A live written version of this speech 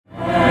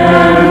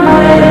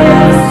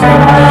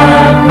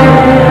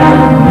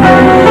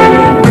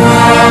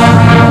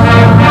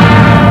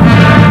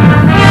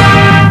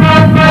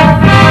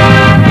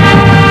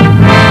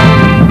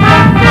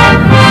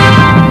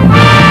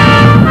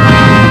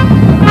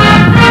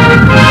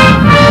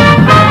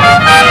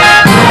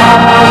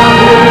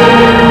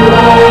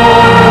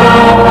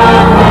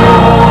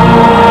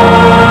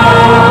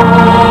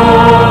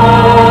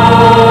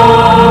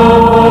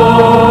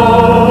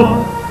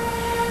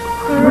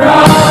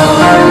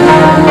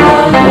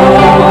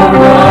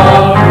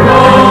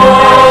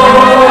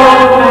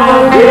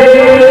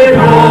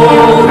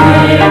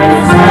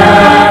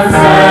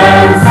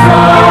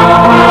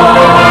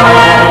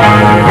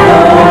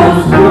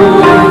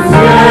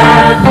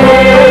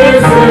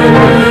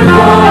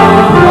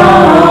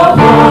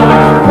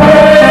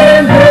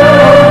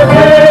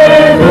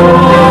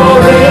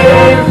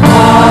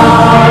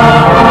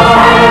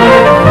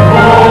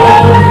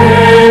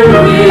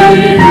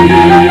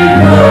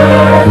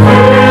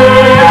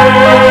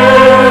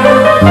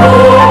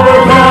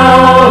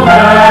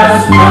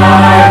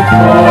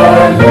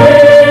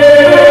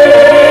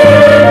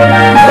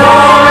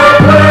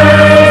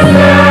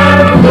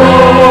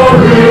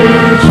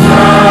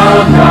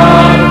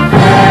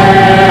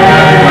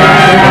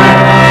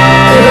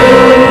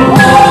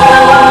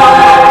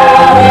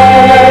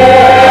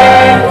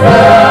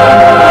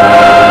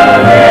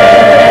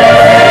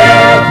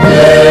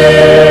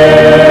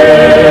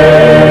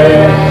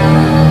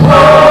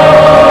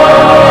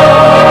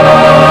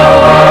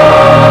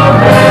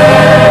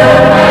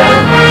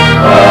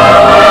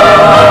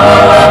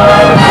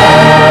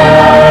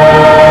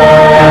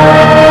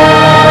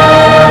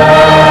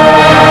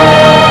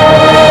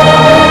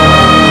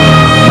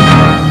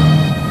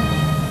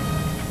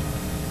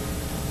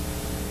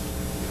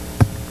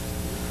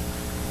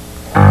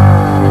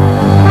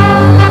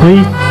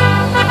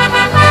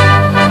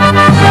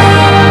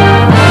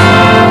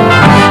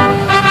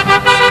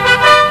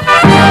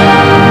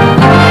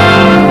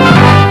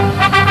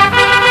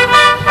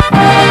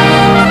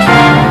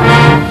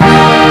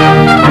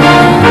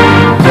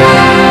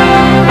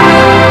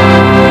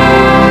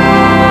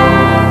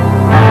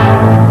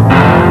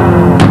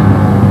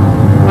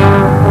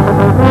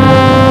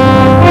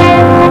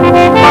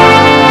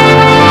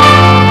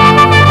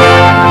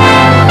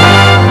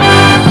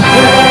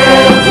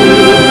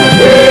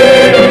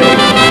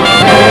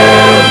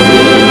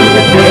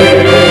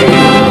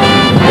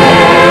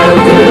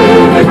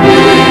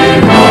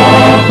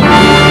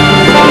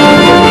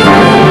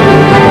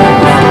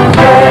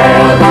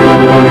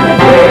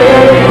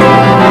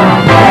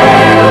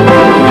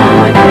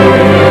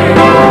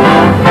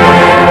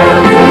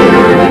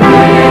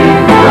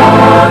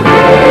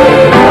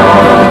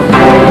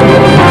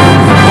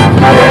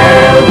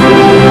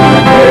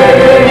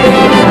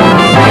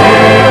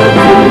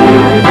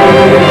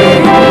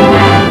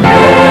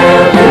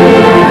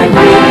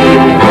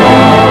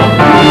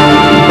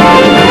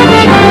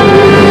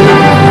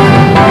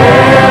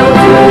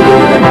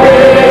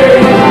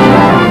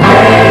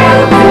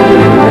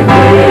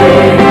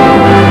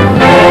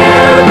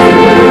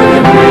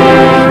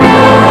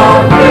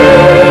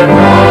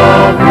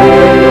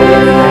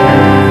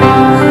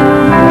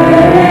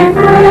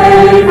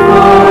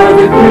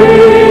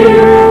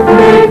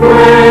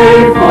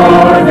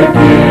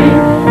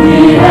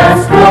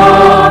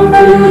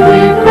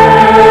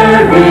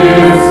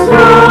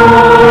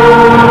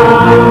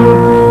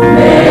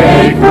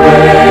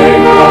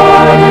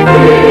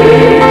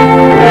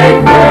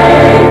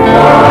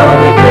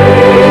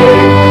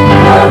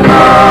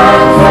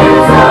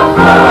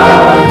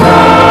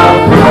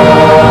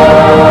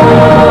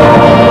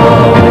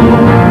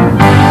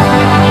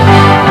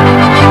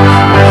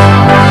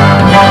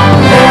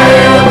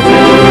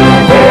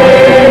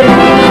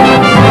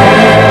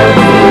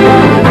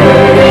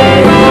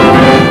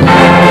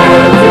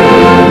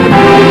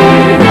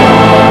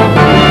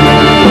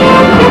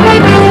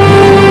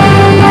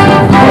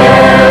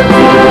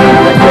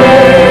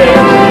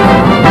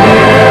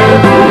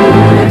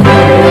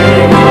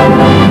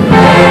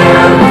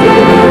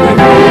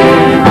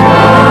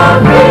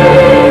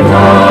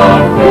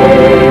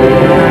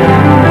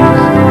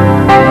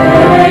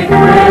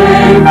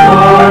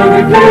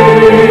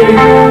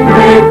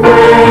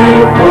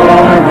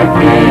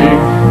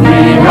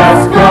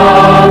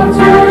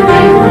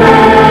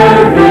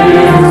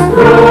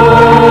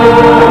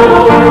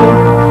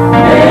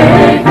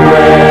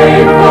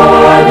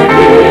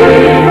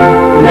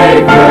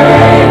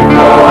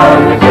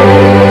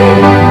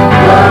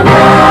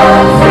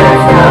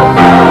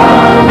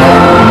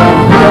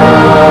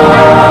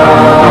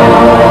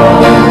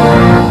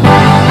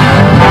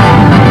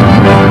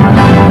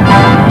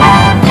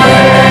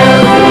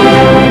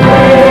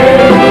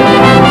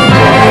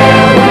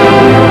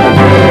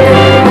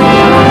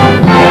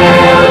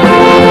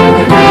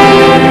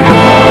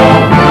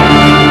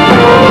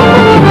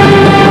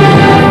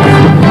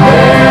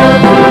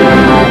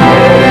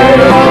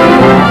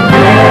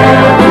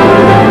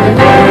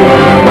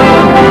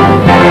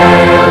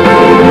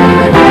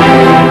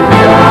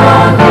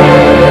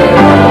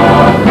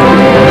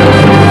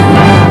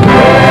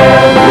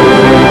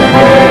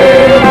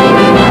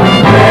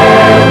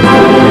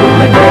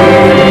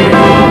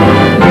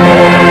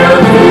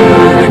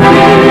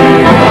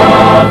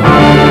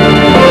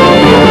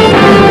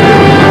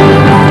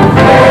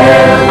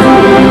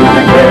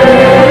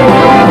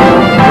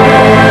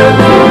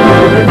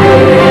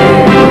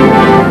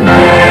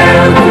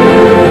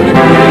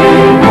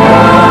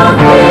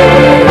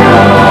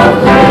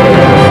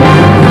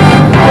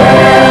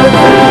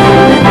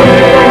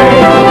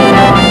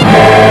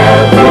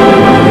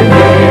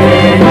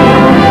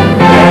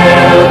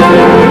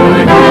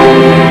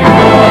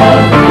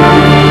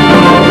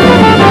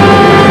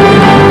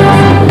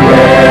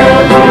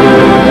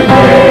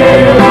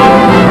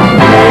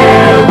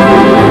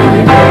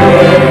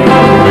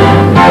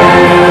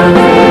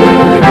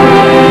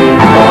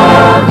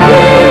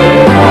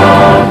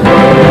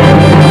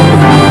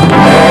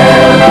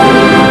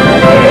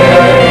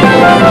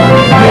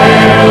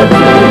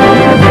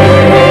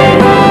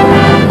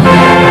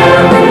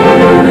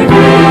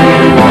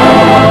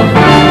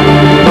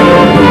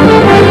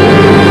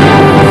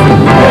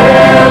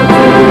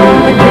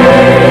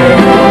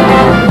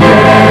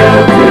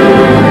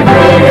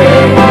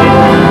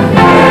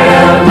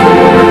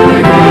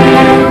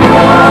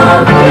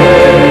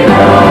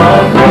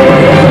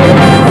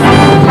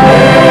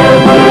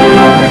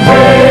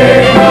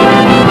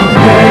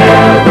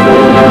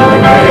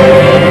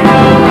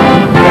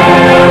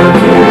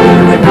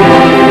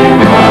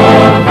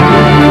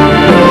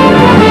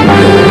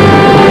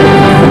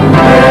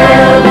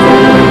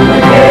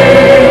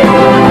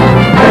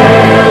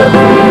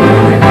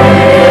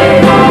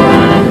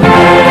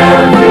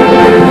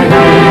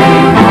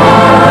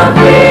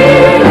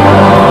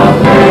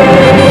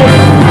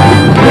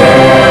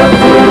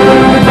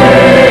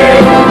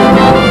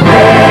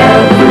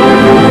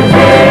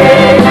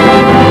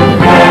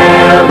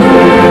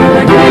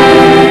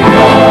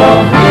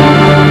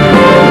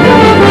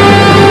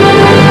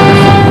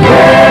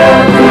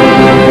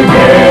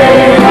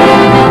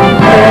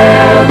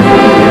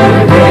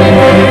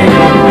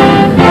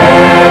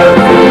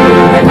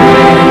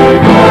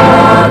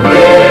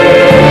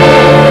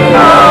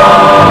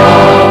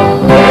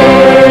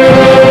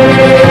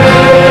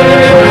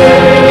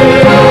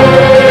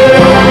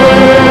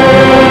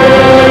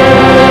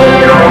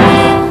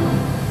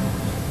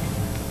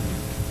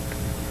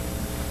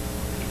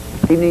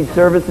Evening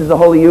service is the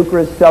Holy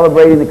Eucharist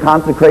celebrating the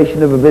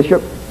consecration of a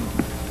bishop.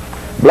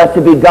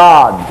 Blessed be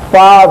God,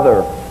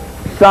 Father,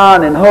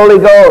 Son, and Holy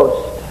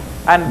Ghost.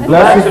 And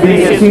blessed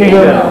be His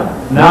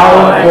kingdom,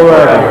 now and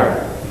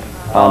forever.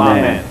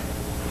 Amen.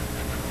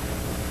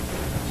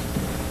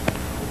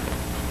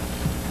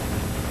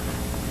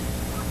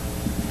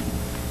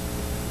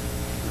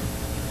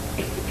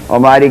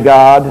 Almighty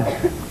God,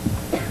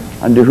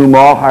 unto whom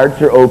all hearts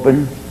are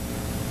open,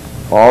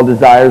 all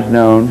desires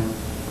known,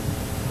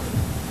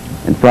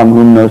 and from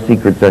whom no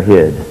secrets are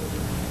hid,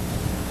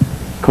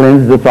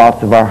 cleanse the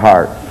thoughts of our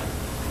hearts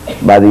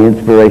by the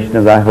inspiration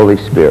of thy Holy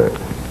Spirit,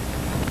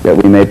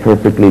 that we may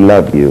perfectly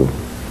love you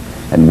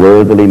and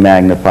worthily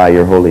magnify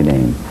your holy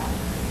name,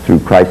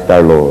 through Christ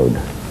our Lord.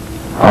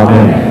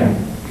 Amen.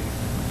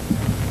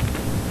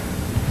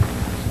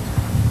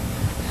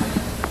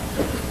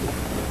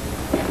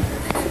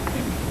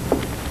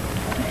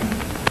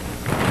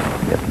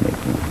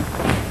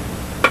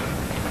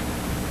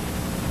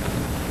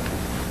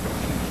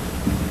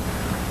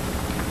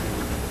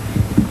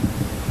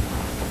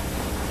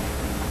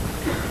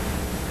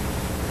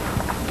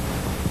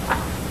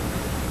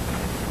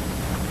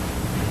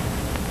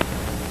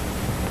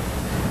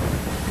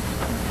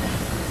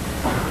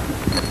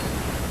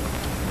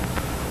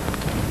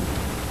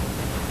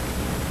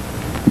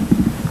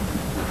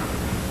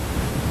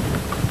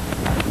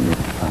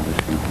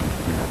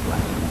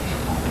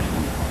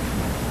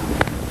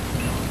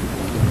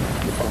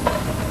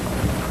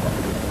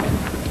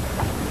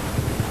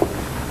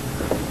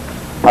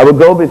 I will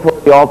go before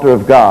the altar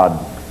of God,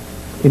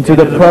 into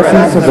the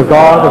presence of the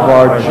God of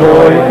our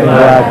joy and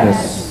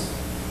gladness.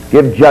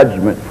 Give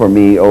judgment for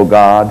me, O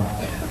God,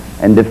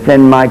 and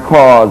defend my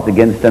cause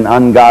against an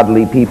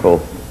ungodly people.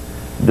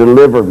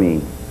 Deliver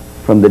me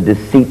from the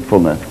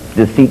deceitful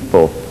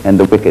and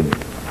the wicked.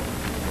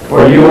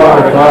 For you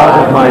are the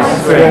God of my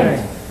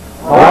strength.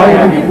 Why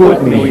have you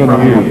put me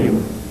from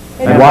you?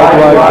 And why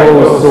do I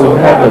go so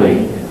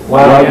heavily,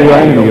 while the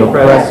enemy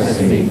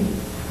oppresses me?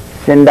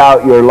 Send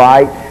out your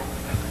light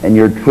and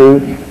your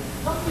truth,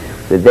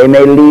 that they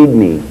may lead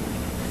me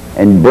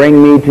and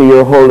bring me to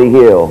your holy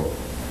hill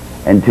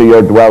and to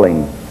your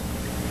dwelling.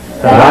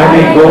 That I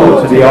may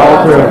go to the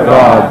altar of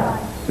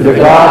God, to the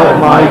God of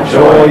my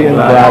joy and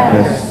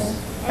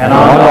gladness. And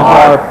on the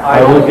harp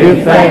I will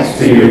give thanks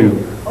to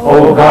you,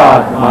 O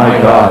God, my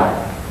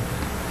God.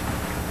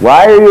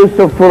 Why are you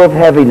so full of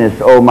heaviness,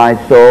 O my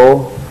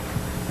soul?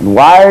 And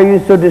why are you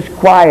so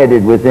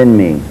disquieted within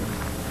me?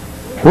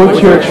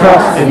 Put your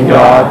trust in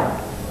God,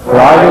 for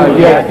I will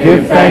yet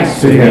give thanks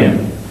to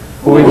him,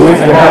 who is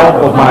the help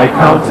of my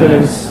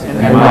countenance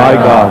and my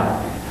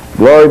God.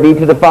 Glory be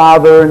to the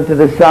Father, and to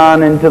the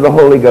Son, and to the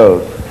Holy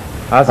Ghost.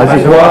 As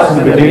it was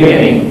in the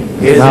beginning,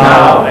 is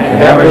now,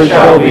 and ever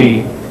shall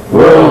be,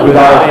 world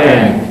without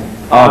end.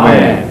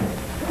 Amen.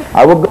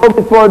 I will go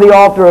before the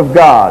altar of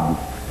God,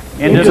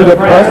 into the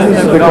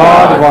presence of the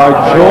God of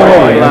our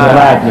joy and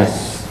gladness.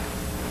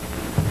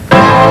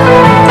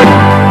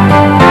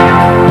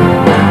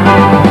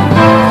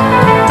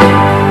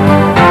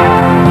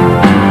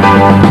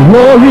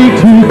 Glory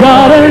to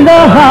God in the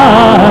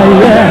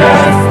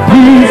highest,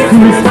 peace to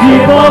his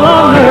people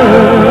on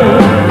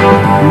earth.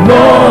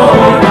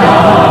 Lord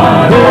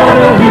God,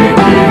 holy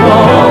King,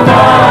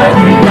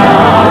 almighty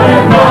God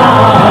and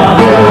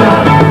Father.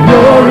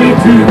 Glory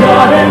to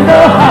God in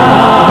the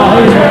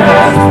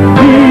highest,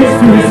 peace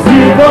to his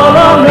people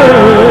on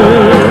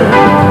earth.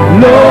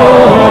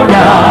 Lord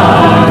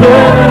God,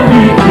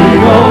 holy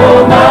King,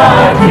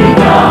 almighty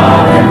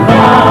God and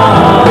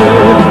Father.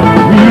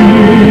 We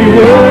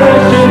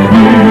worship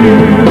you.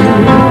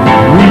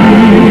 We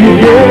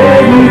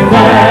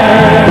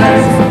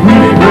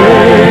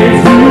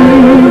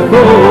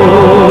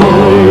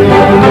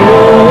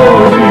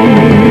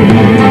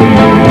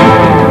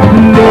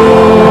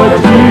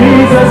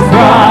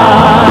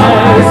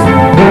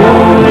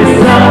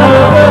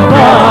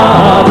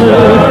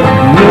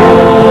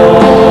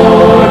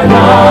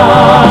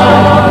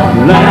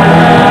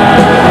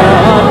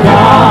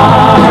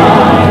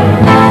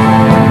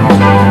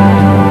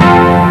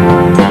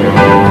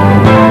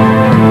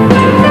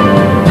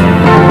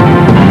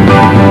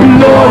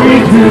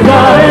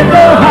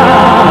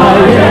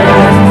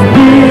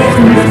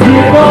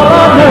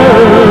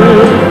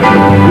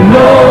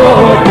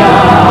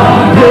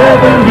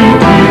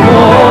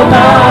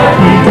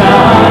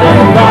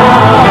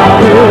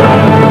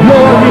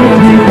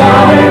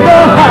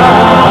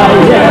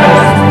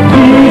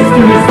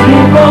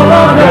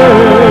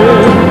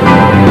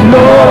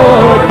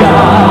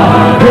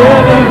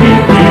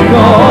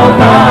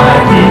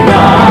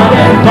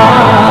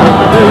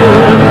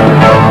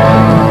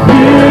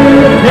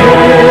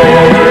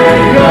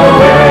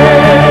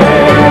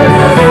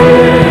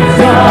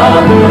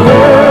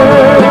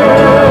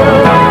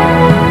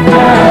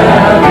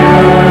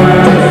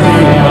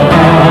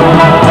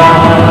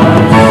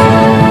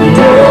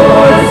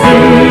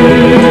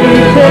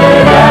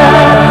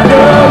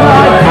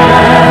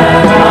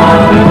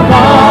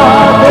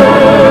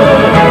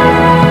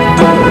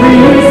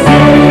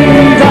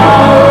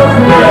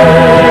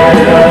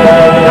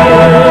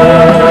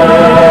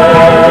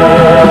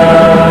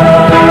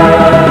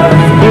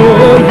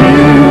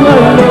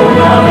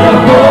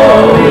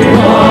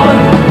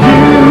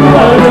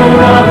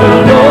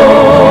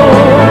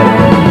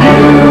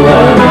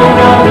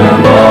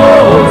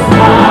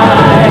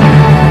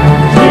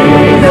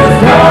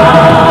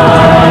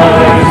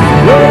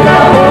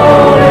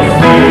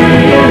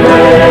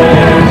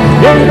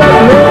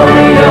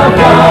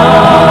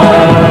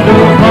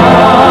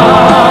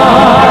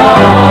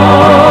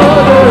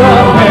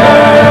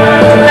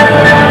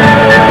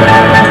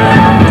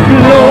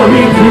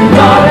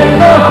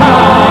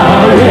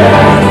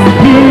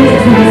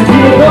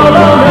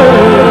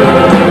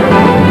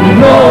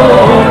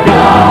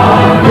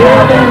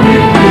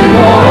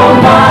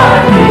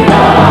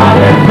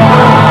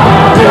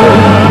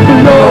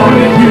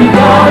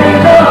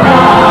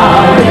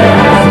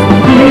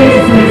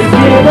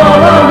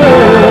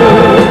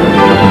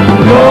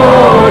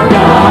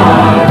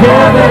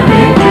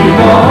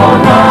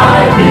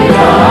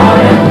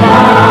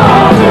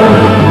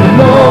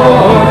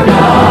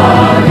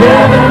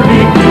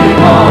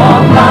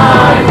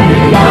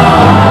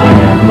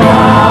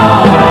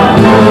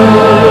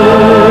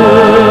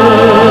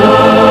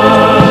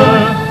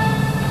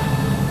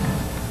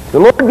The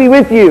Lord be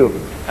with you.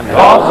 And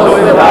also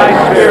with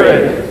thy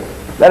spirit.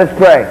 Let us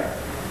pray.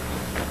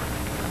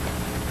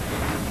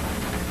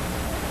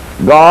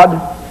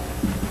 God,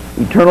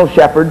 eternal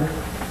shepherd,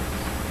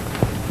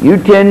 you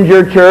tend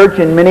your church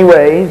in many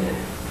ways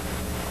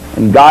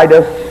and guide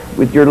us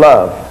with your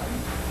love.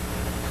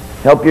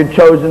 Help your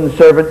chosen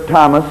servant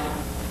Thomas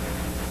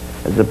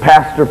as a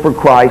pastor for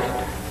Christ.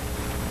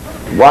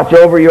 Watch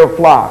over your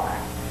flock.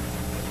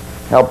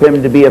 Help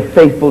him to be a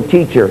faithful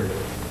teacher,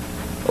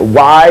 a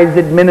wise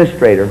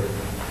administrator,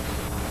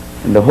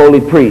 and a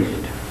holy priest.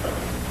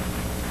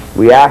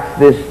 We ask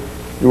this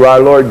through our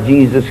Lord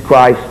Jesus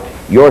Christ,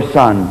 your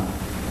Son,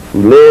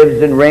 who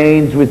lives and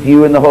reigns with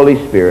you in the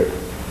Holy Spirit,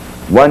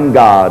 one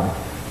God,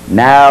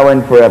 now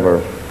and forever.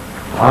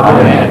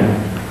 Amen.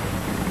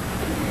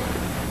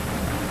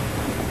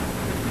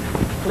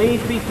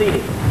 Please be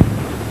seated.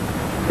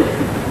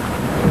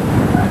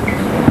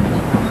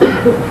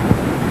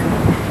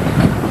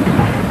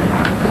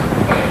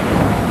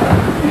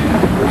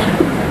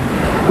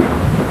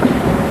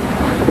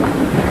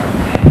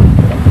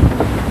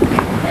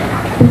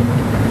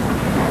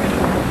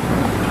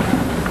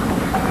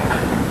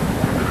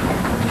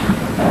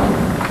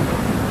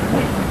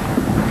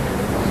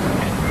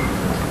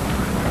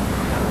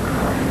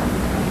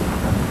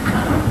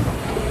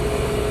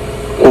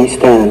 Please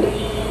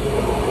stand.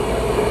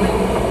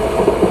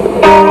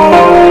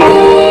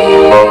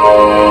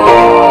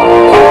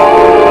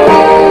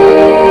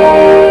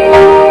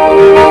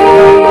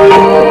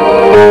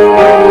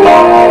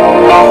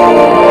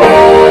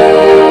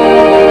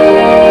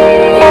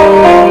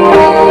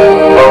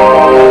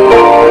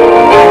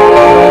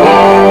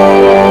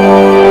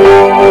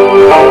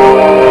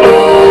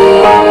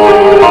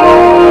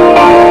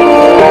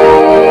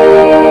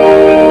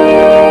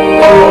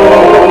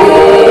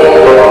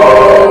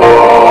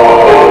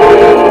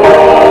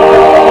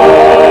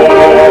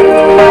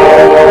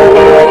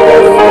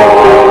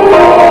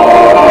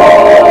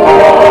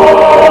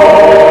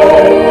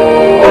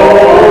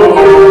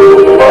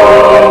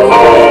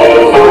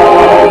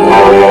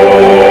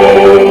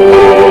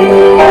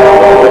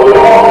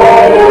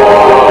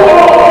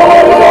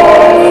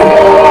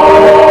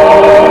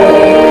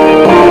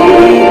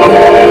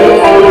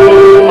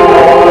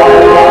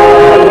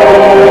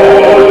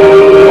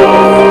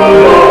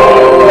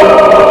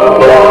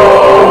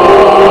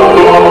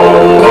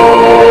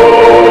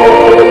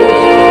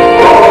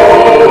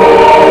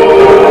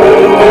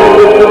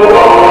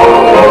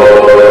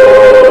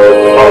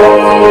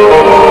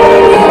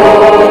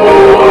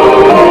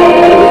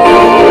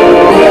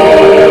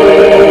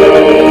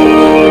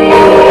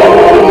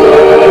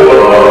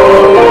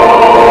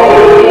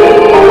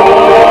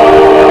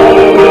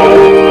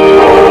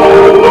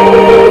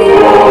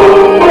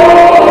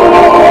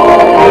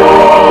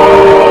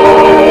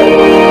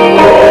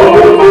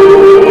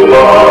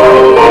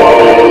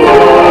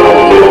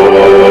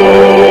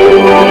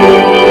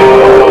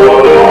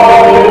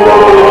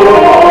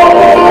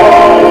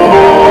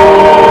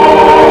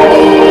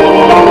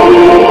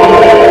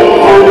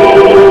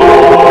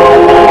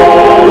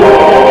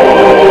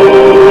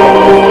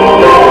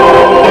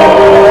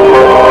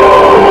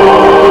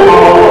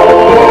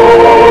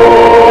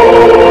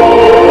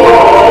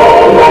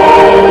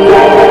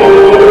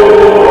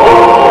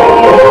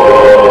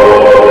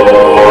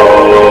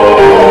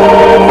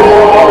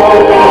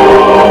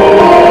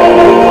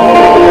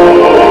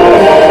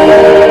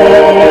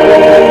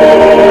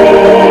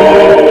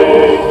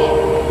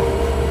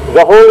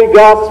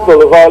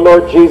 Gospel of our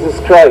Lord Jesus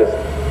Christ,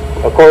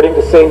 according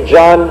to St.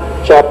 John,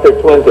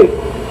 chapter 20.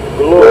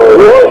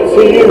 Glory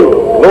to you,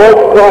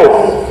 Lord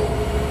Christ.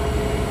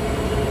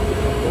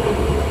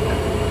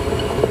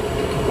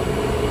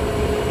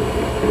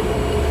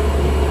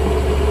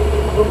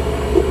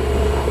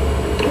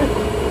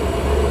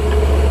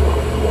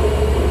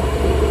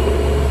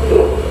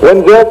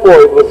 When therefore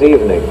it was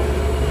evening,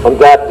 on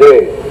that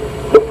day,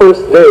 the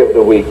first day of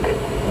the week,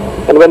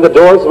 and when the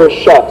doors were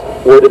shut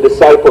where the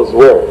disciples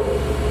were,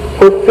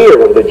 for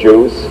fear of the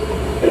Jews,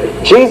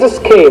 Jesus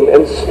came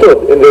and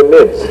stood in their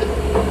midst,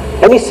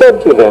 and he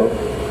said to them,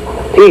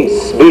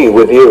 Peace be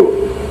with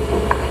you.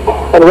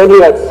 And when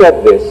he had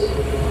said this,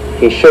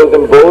 he showed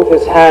them both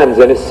his hands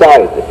and his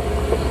side.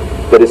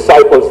 The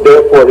disciples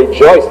therefore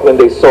rejoiced when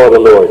they saw the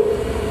Lord.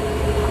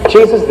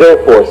 Jesus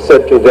therefore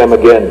said to them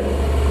again,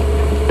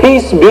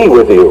 Peace be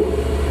with you.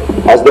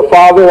 As the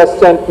Father has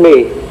sent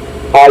me,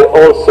 I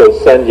also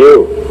send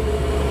you.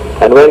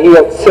 And when he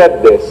had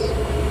said this,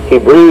 he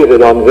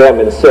breathed on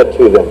them and said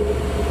to them,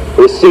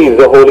 Receive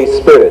the Holy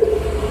Spirit.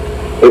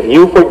 If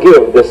you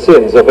forgive the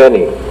sins of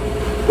any,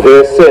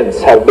 their sins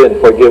have been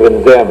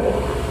forgiven them.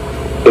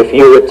 If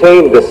you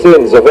retain the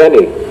sins of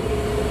any,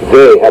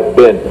 they have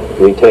been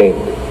retained.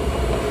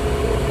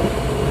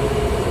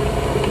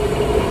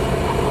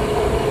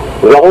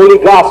 The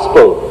Holy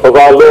Gospel of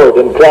our Lord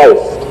and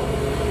Christ.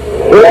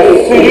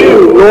 Praise to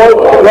you,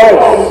 Lord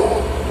Christ.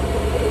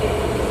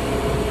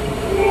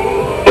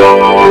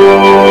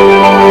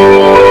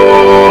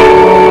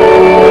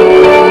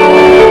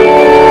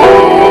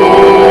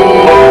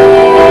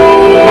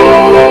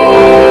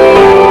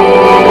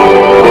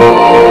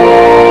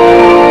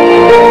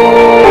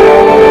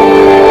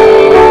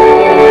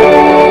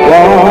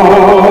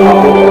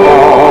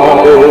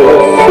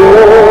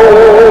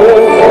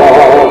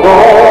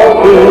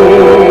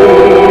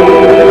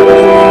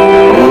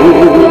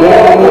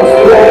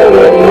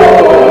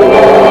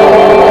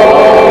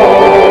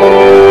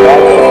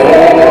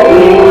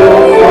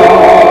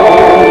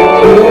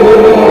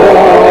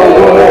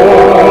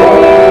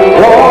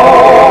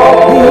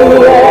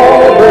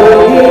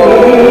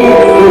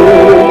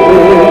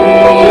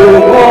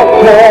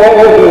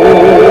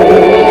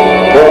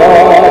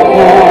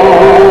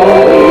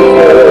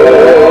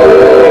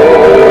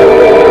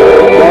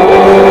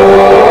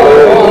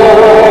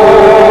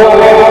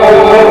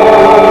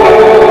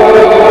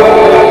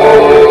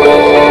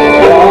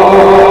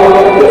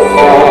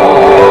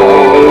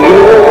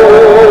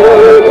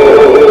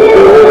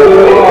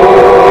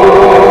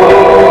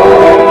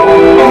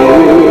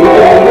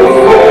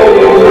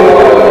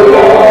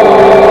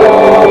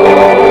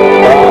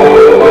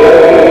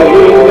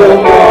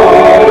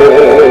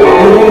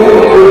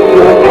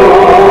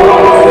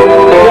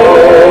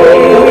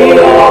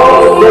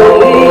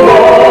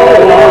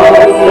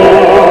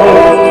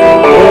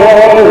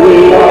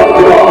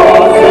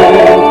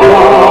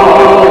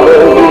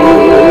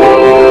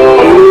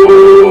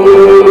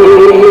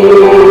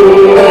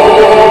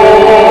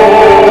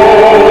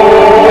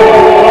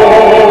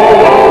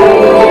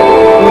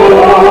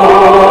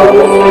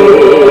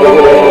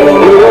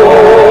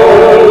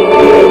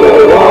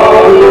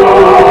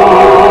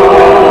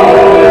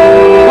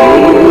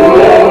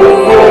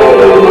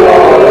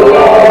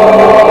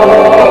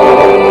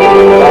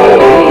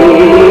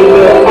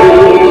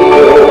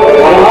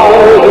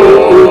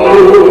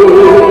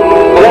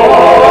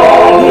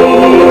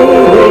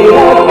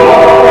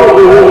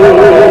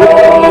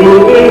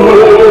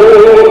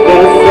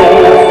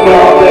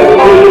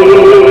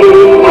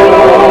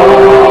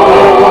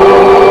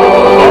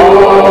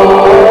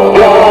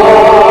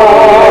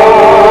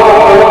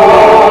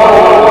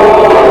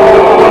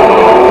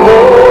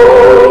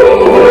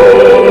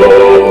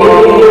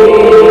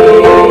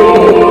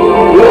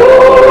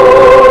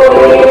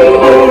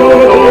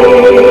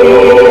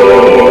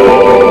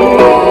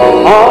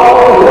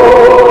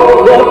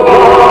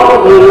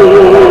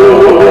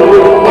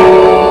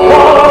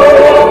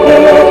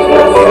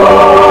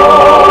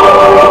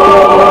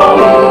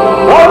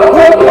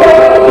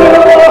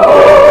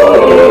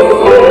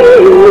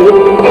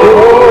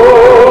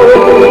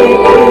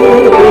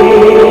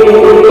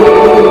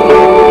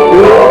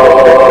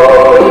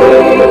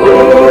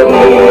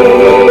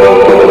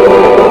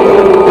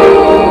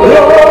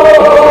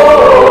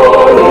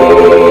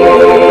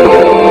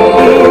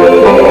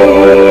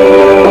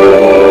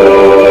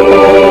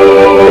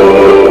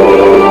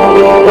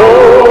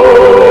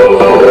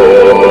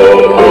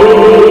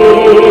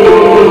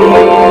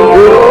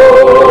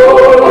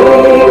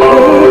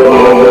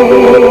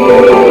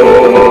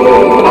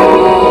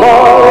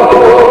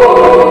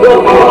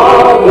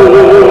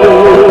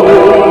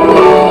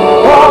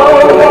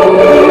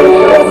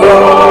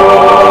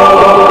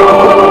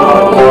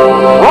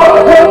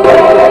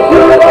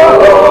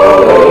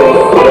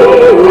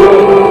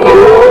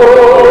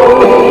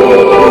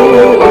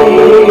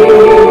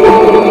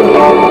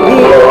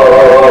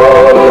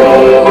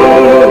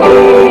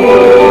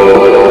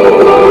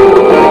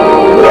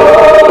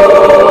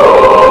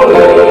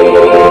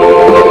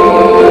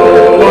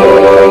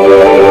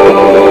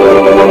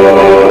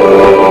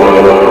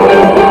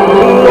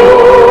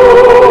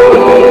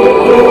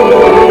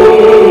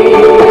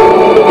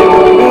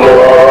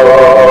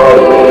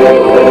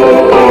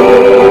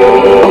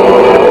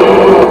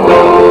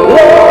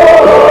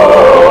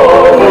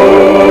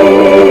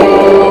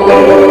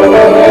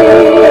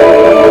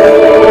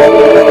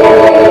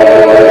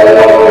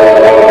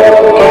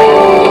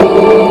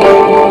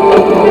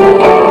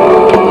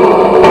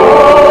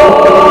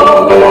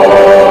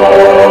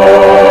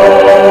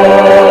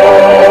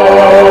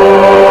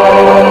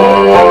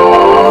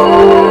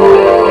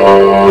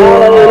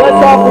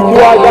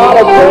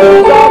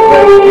 is our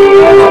great. He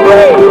is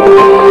great.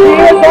 He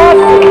is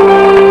awesome.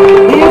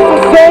 He is the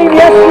same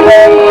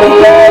yesterday,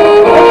 today,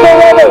 and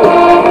forever.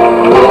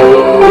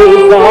 Great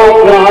is our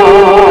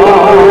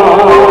God,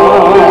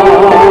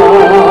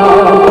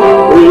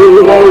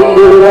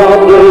 creator of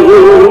the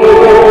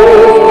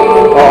universe.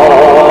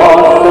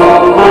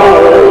 Awesome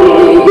power He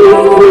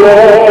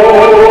displays.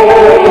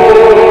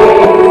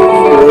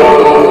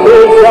 Great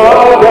is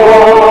our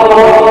God.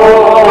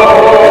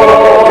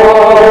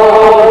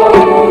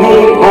 He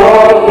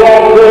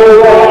parted the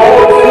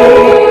Red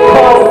Sea,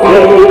 caused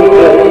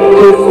David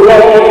to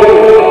slay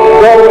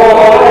the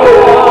lion.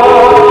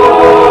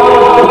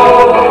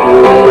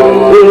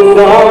 Great is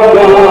our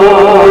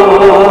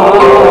God.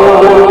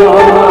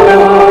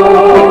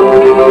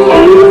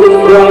 Jesus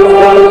Christ,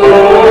 our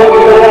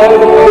champion,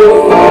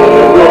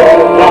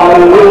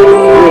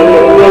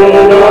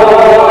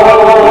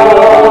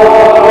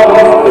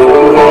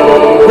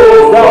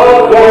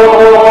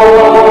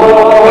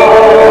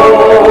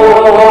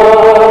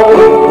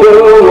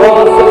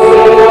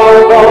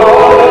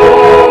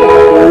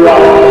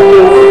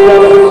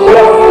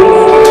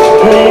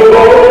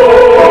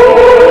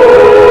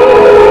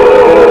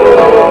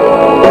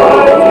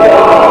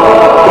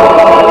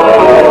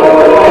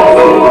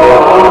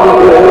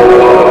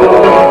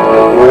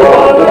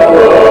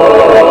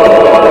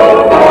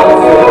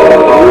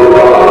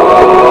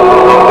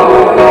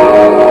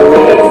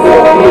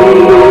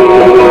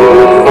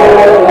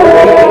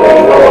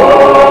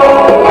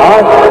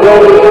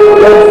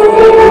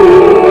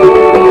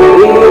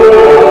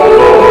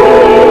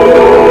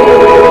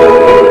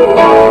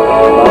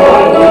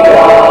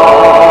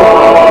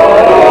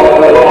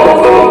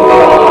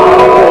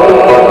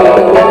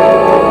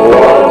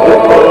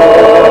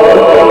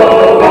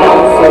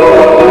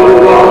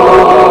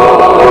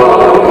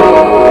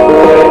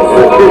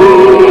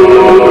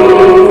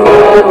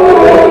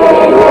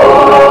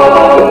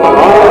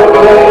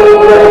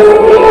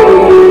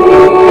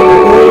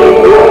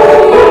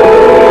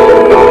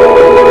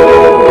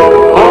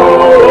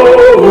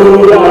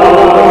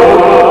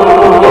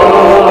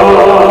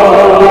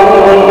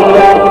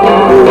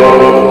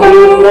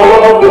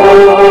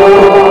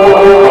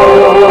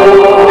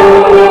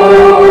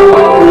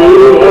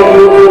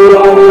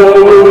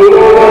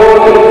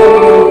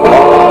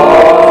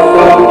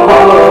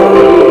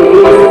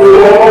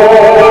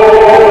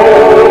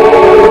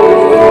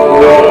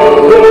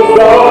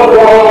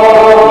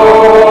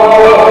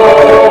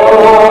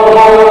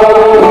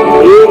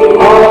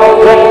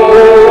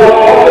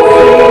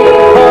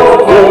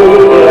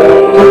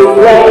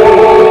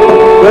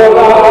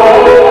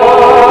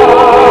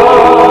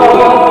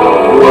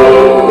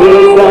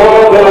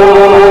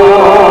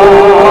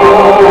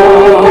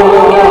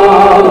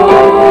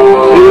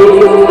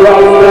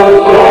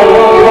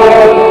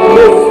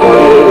 the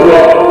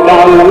Spirit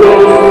that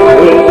lives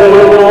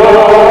within us.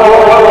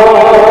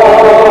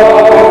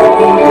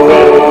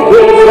 Great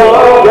is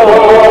our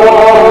God.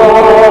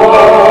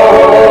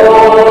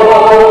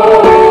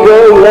 The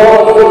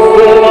walls of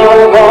sin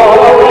are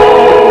falling,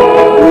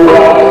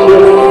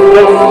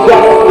 righteousness,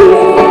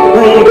 justice,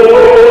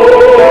 prevail.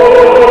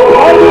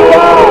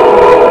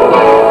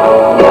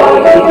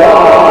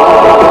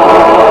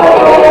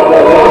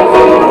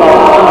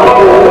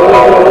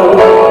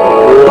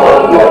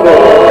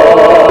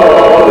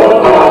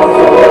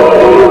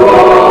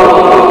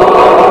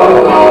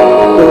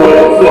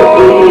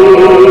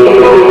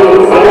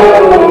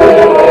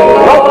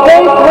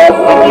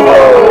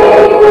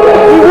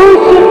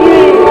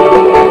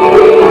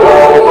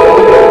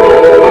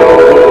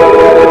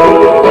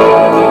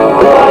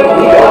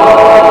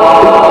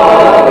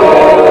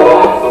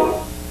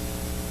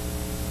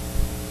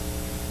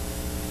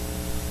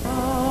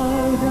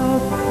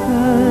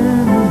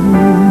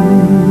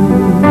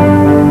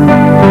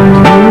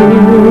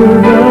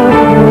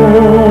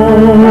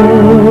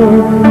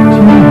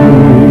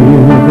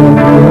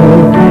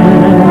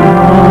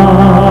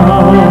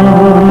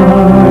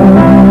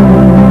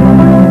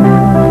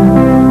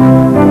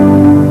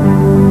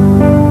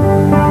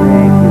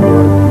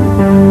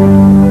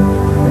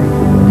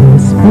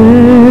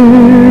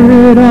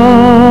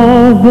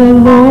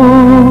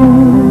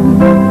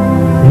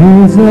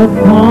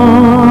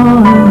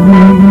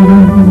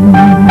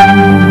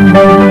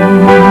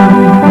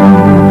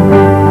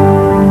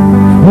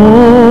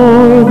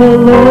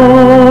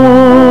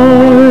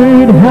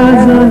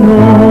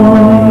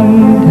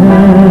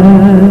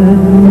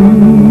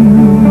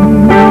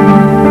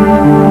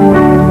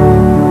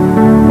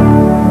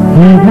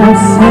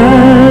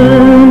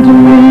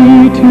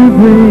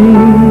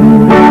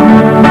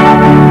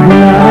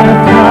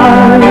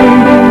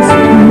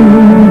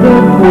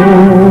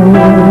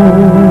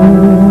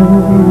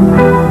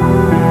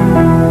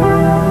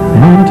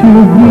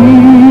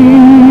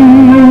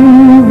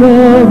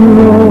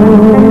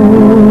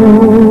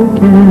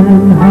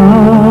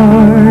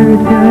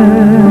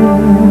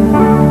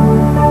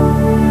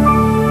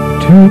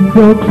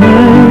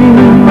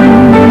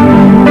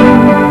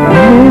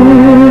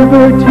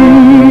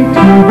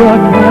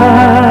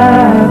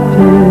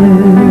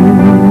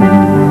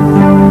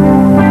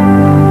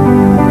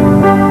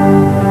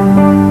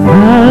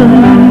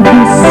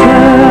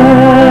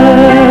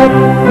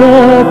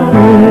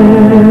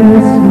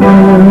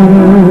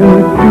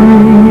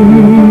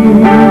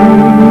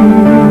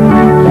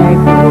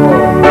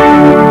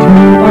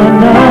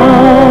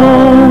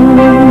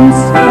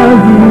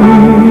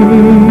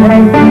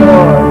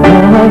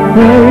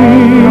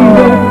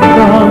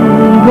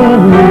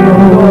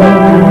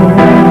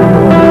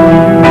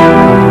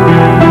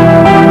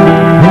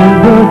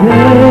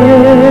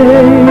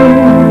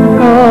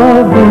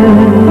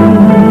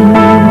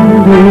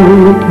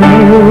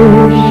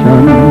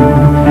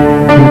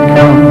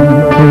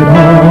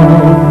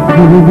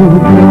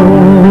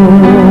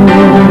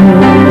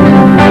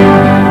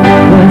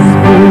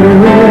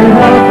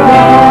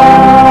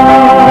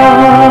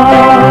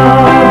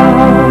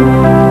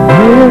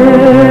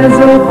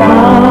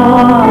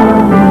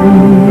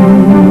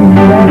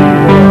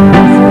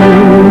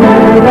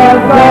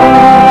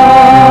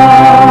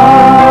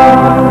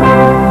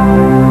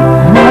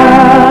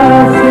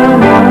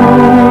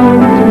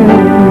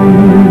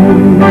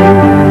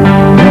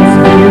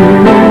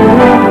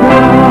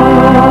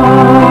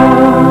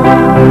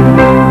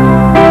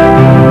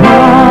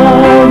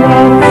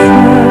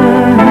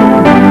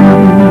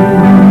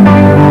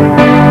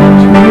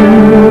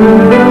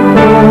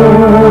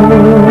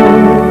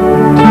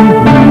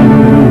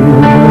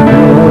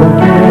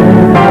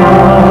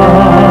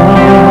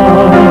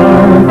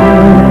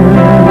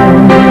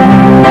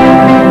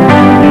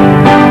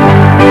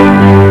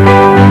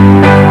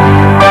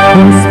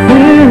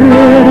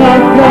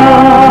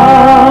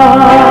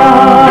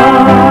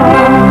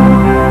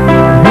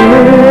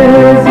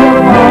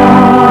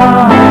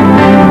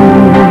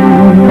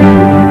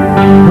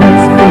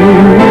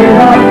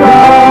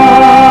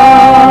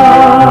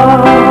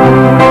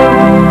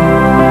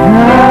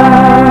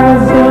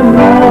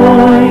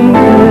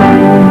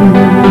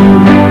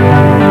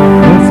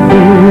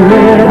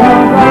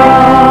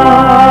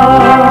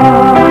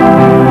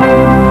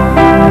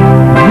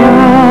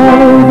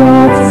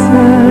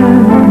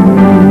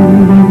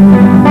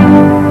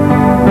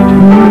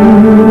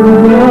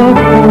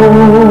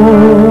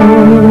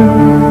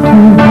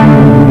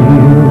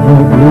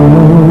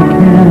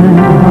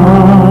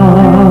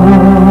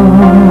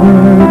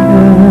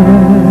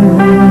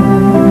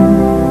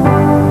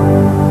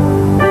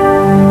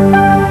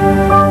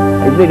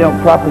 usually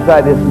don't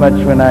prophesy this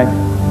much when I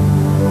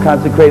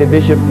consecrate a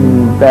bishop.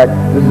 In fact,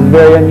 this is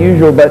very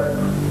unusual, but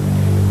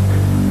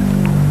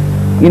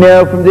you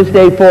know, from this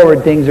day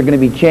forward, things are going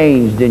to be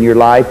changed in your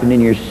life and in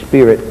your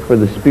spirit, for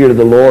the Spirit of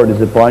the Lord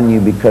is upon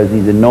you because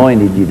He's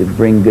anointed you to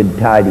bring good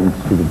tidings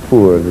to the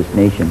poor of this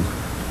nation.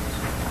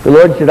 The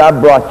Lord said, I've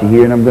brought you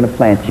here and I'm going to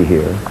plant you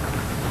here.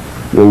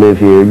 You'll live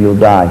here and you'll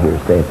die here,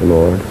 saith the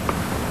Lord.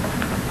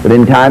 But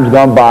in times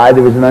gone by,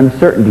 there was an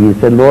uncertainty. He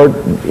said, Lord,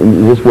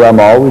 is this where I'm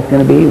always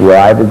going to be? Will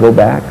I ever go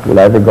back? Will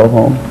I ever go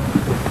home?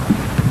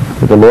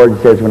 But the Lord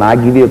says, when I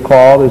give you a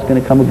call, there's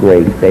going to come a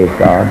grace, saith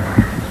God.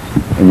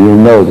 And you'll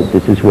know that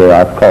this is where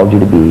I've called you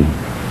to be.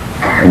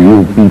 And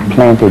you'll be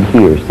planted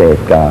here,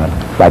 saith God,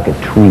 like a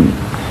tree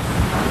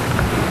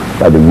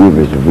by the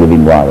rivers of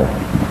living water.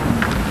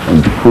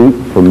 And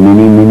fruit for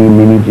many, many,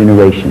 many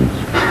generations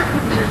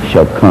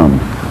shall come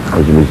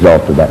as a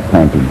result of that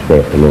planting,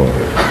 saith the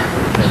Lord.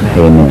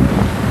 Amen.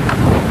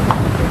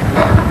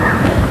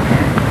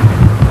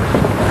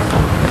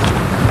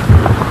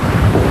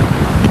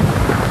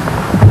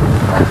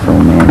 This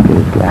old man get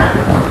his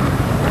glasses out.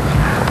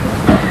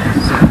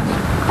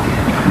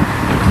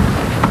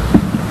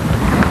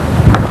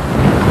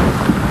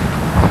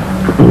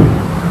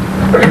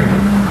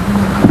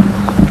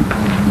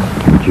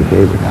 What's your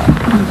favorite house?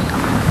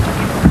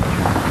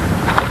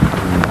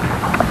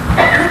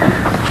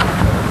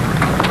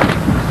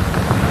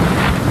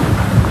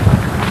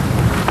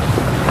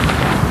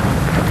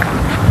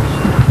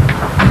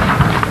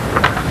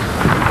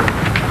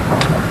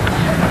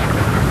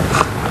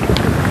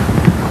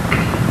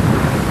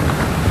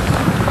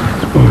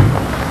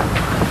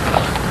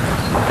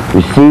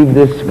 Receive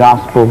this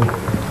gospel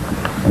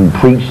and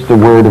preach the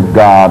word of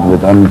God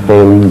with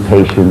unfailing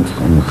patience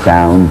and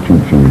sound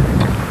teaching.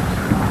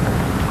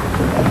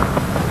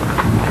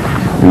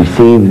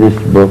 Receive this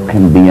book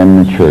and be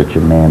in the church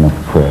a man of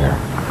prayer.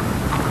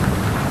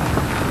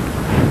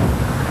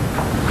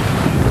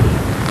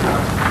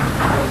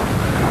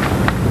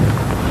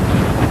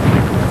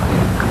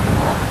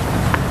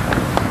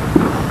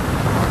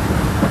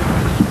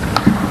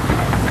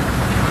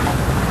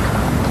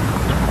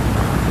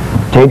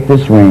 Take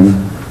this ring,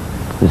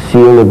 the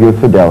seal of your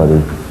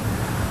fidelity.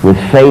 With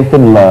faith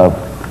and love,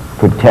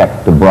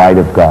 protect the bride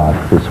of God,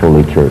 His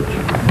holy church.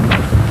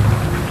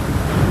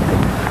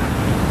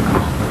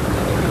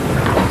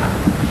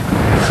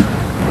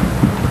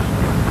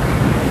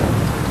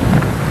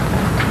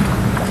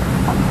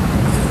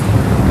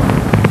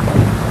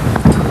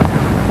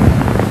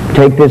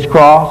 Take this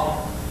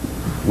cross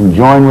and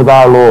join with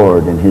our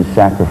Lord in His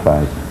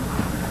sacrifice.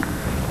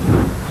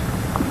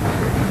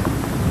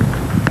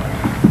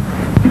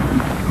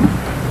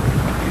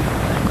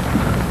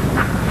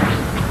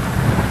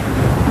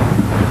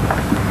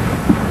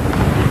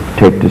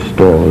 Take this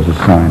stole as a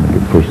sign of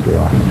your priestly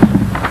office.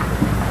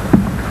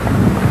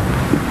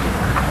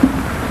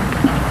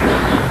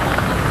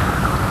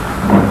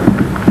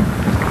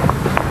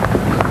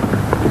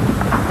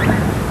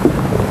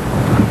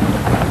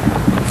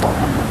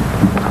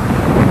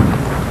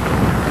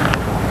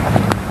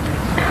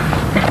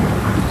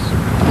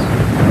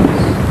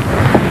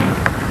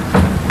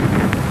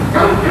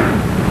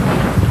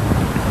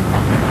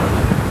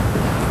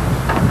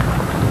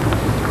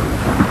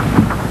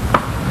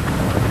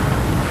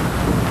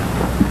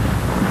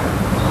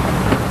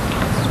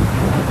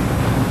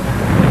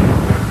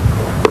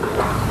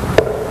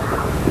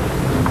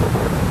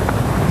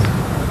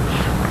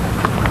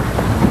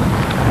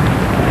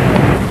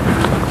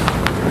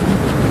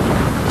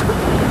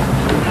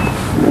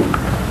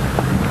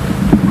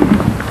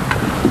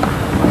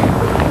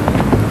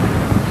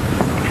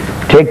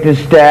 Take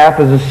this staff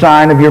as a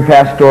sign of your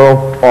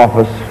pastoral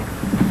office.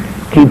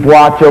 Keep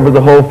watch over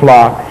the whole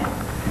flock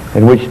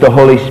in which the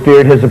Holy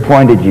Spirit has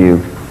appointed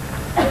you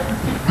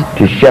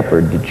to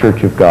shepherd the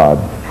church of God.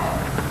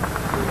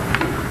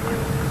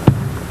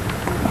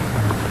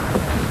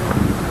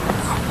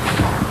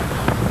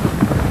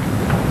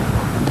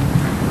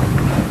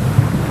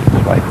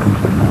 His wife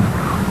comes in now.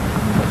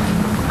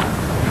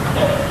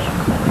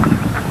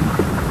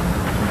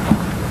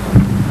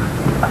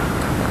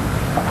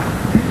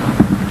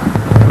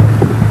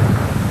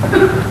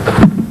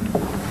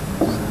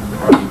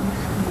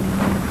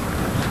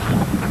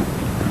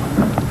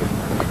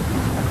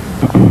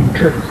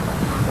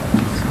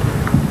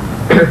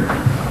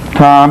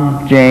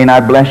 Tom, Jane, I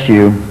bless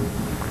you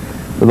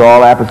with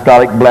all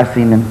apostolic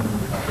blessing and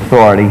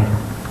authority.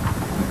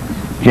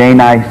 Jane,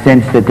 I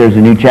sense that there's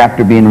a new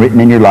chapter being written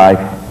in your life.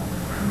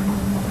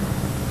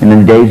 And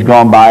in the days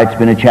gone by, it's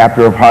been a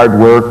chapter of hard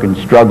work and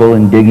struggle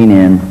and digging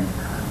in,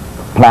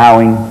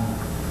 plowing,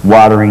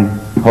 watering,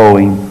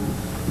 hoeing.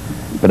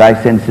 But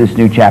I sense this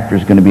new chapter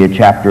is going to be a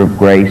chapter of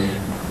grace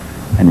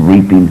and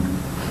reaping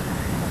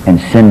and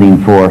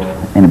sending forth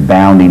and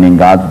abounding in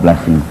God's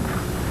blessing.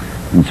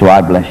 And so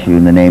I bless you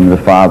in the name of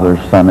the Father,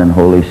 Son, and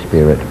Holy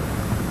Spirit.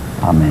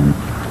 Amen.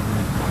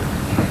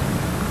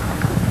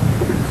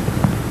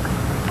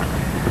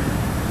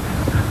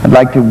 I'd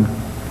like to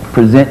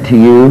present to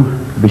you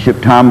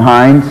Bishop Tom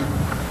Hines,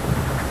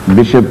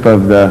 Bishop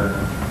of the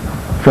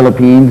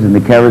Philippines and the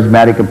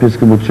Charismatic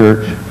Episcopal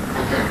Church,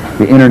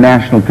 the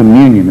International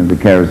Communion of the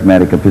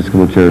Charismatic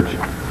Episcopal Church,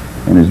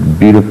 and his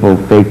beautiful,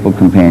 faithful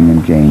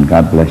companion, Jane.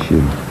 God bless you.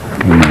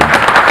 Amen.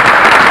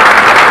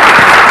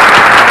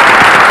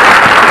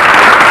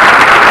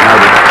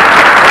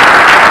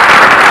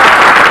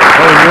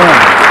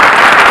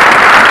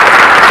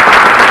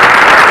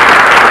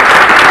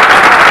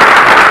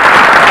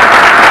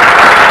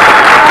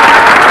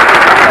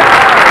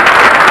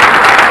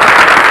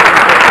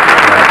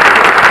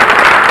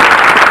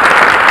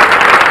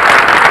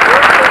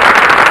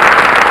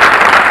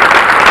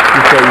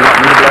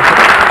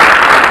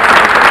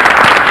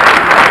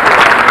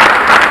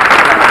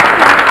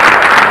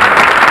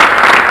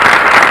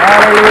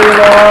 Hallelujah,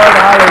 Lord.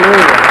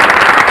 Hallelujah.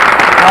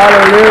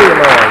 Hallelujah,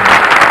 Lord.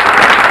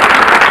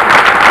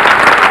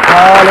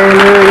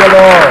 Hallelujah,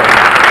 Lord.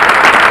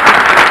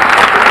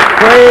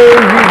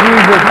 Praise you,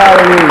 Jesus.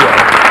 Hallelujah.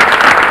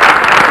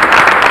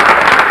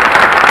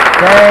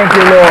 Thank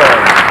you, Lord.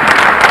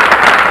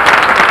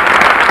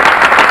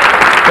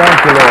 Thank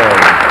you, Lord.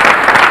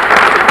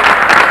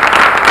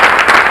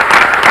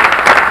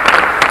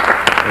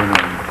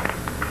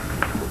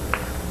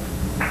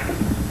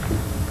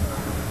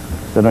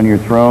 Sit on your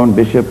throne,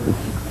 Bishop, the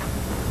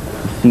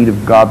seat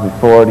of God's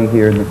authority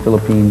here in the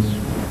Philippines.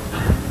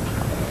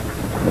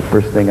 The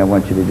first thing I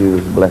want you to do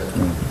is bless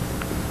me. In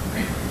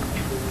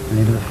the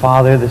name of the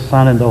Father, the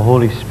Son, and the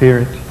Holy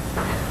Spirit,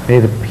 may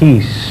the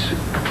peace,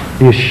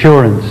 the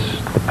assurance,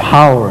 the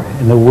power,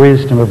 and the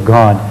wisdom of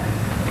God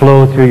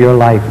flow through your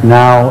life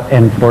now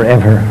and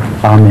forever.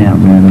 Amen.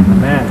 Amen.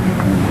 Amen.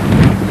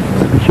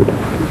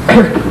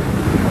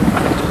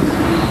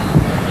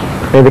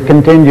 May the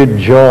continued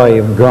joy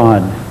of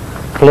God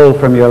flow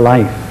from your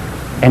life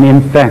and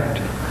infect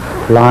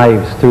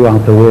lives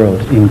throughout the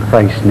world in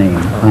Christ's name.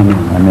 Amen.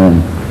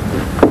 Amen.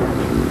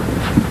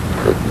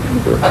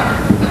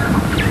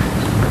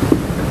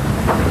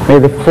 May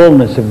the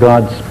fullness of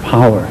God's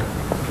power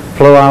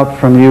flow out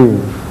from you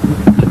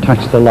to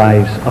touch the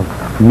lives of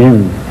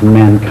men and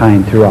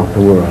mankind throughout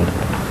the world.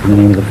 In the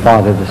name of the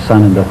Father, the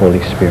Son, and the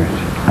Holy Spirit.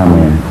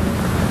 Amen.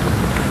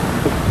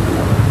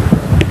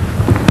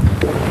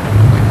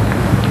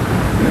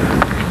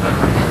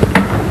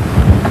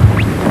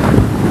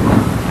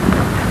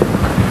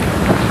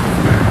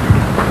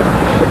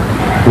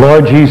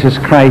 Lord Jesus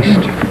Christ,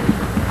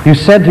 you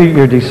said to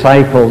your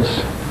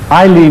disciples,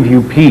 I leave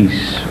you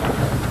peace.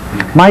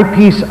 My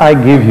peace I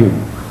give you.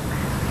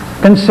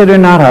 Consider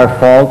not our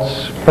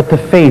faults, but the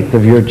faith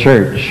of your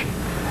church,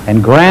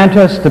 and grant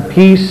us the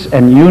peace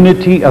and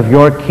unity of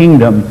your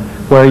kingdom,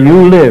 where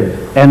you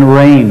live and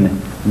reign,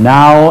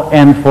 now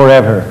and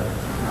forever.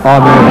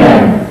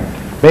 Amen.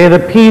 May the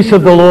peace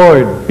of the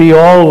Lord be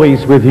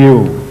always with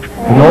you,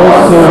 and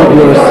also with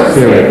your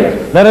spirit.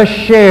 Let us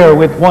share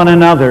with one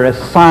another a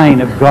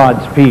sign of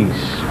God's peace.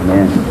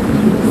 Amen.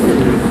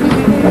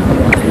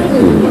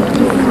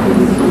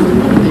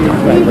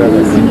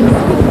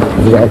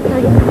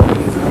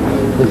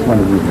 This one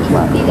of these is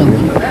mine.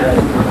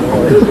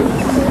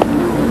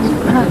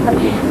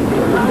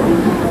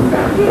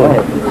 Go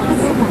ahead.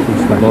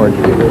 Peace the Lord.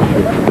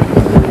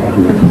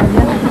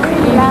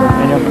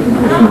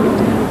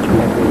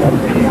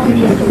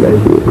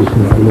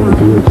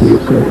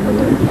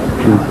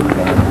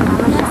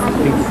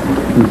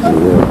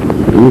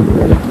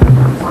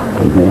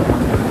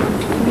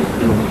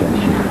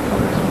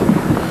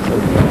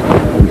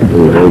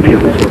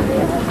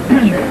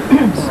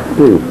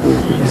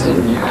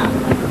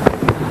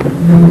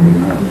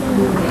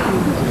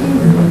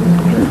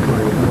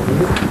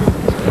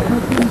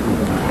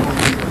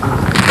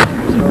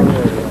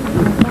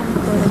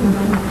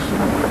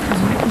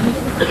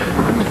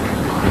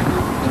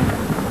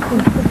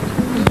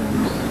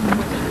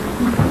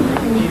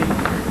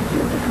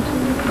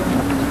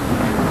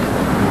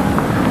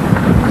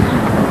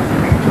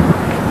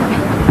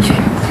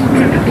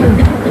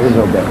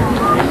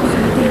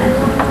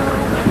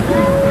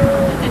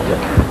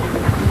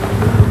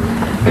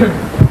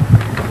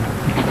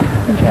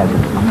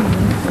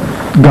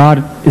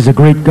 God is a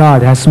great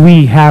God, as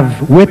we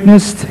have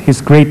witnessed His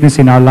greatness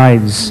in our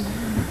lives.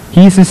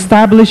 He is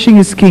establishing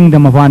His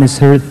kingdom upon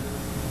His earth.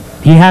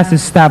 He has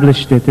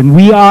established it, and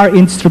we are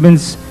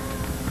instruments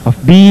of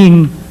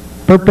being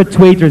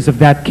perpetuators of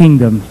that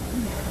kingdom.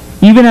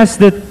 Even as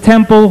the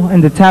temple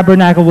and the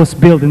tabernacle was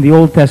built in the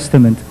Old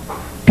Testament,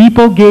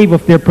 people gave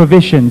of their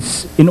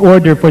provisions in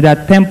order for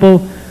that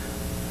temple,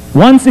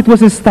 once it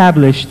was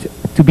established,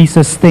 to be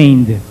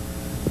sustained.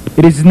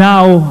 It is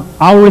now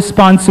our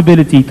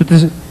responsibility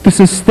to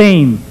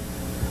sustain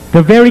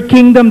the very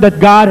kingdom that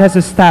God has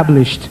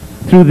established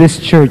through this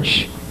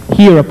church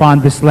here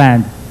upon this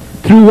land,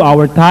 through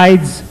our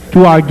tithes,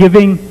 through our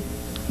giving,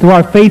 through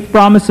our faith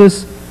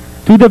promises,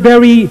 through the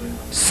very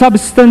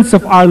substance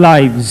of our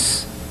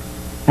lives,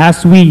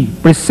 as we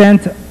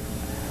present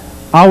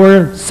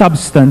our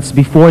substance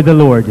before the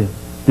Lord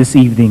this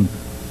evening.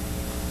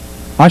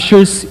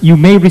 Ushers, you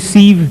may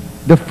receive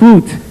the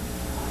fruit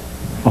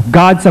of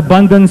God's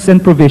abundance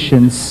and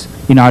provisions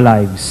in our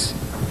lives.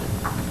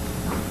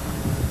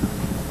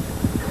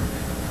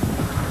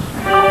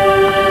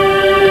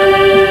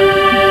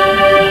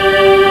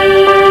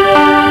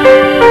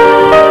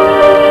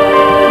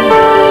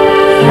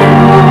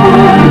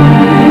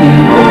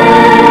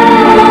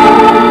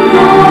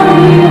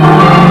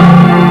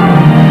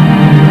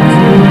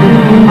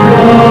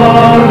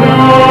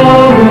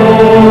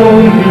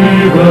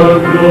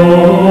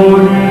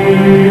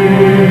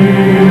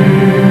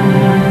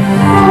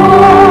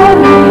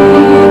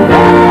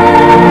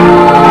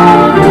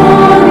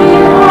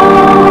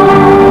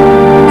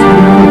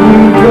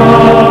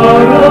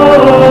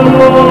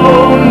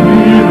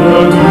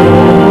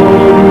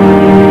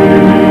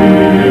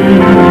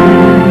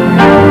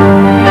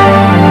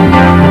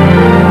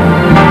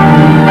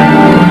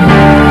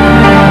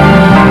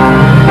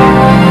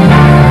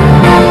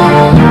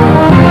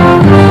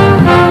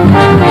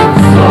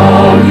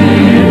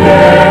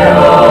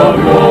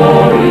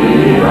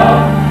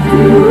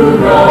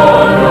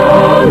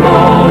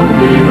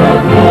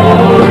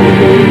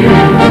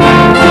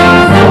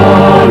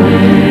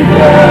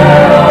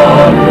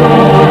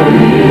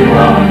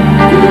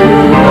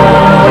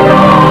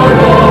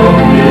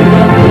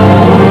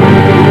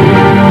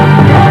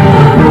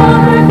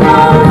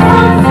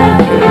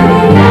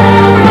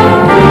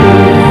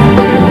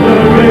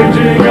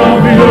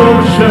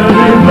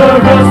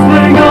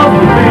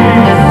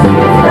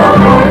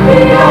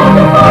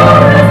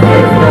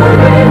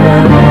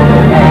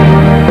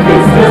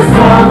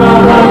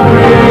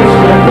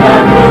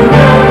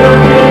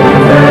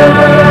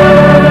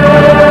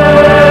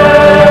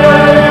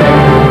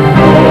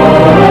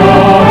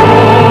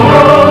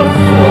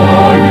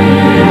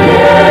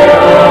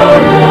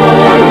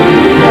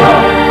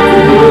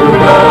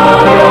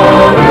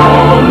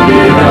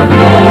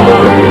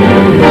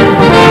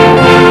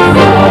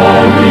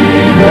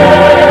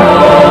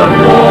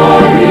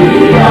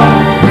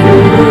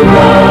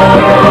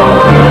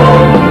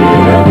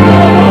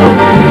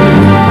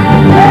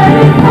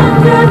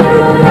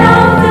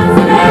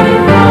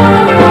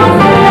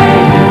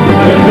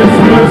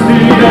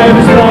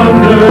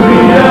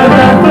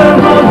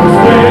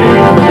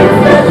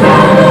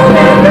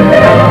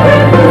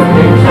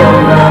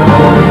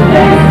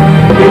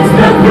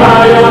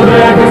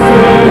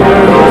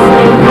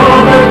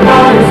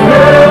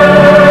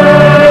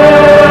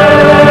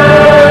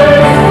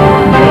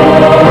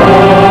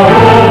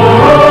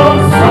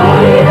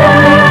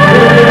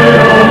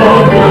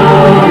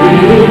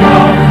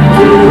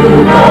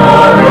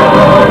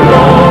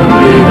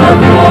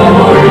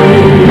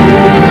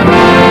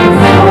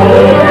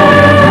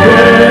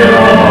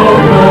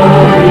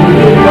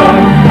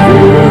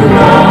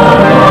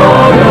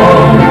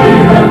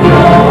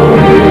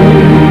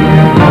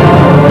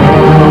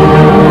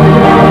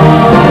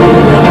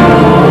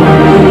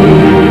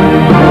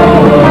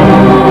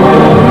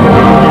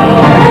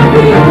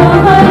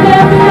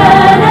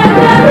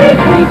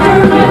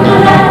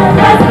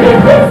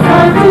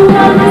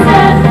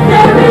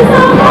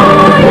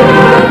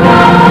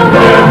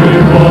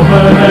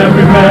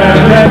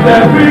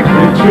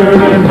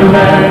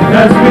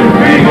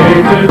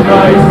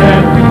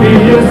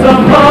 is the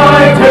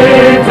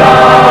mighty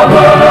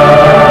tower.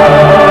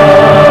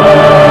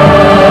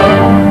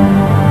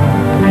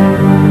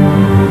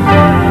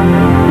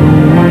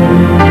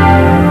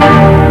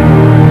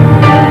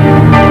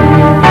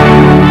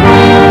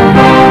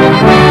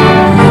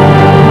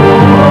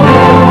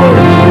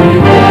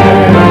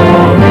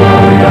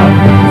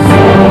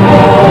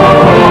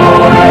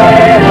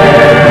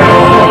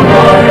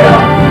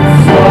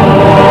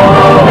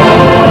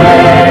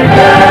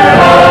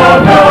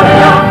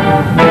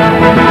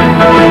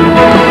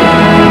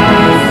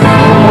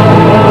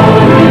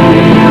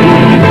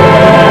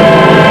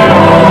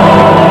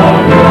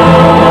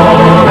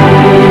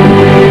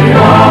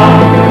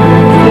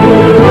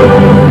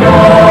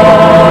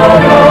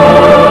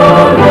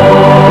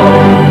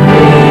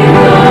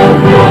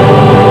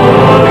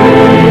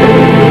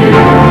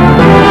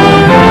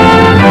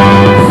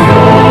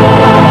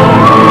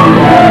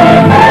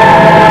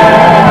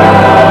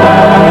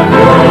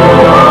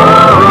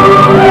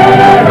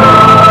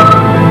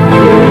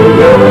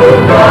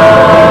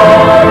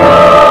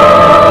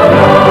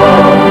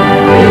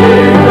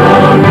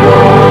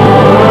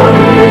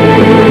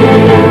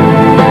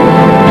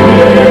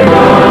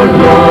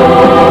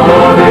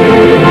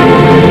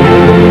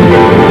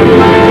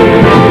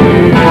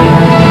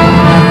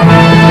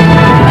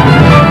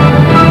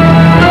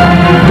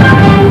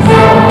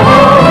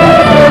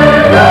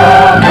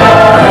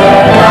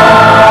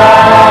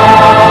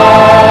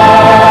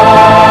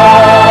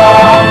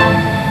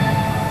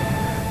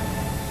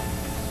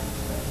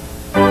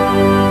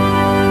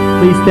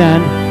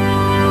 Stand.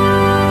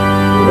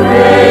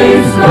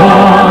 Praise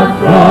God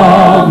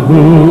from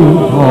whom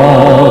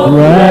all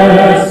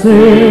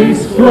blessings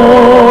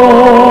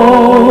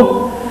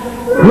flow.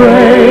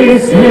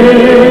 Praise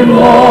Him,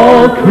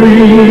 all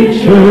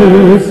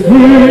creatures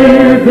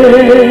here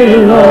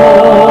below.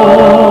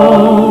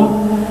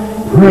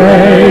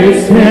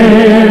 Praise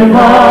Him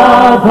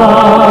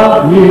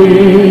above,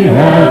 ye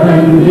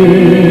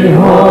heavenly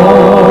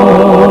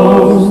hosts.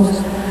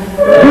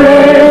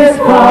 Praise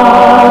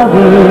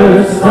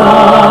Father,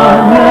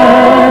 Son,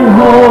 and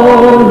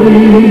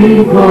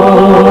Holy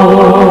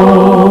Ghost.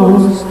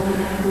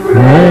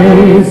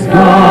 Praise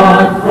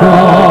God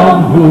from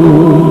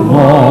whom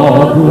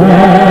all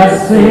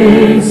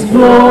blessings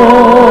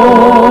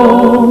flow.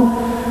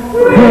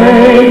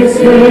 Praise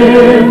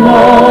Him,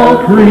 all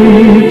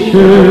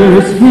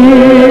creatures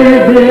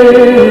here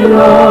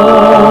below.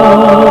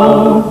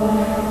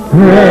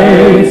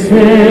 Praise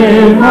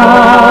Him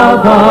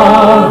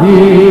above,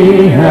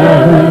 ye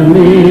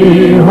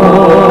heavenly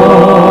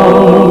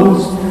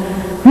hosts.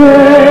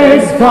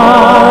 Praise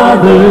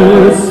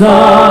Father,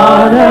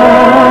 Son,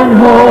 and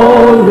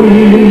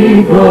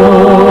Holy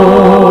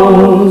Ghost.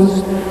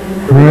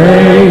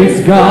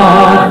 Praise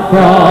God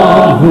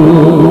from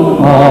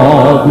whom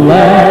all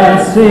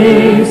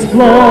blessings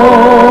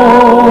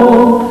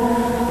flow.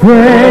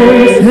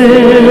 Praise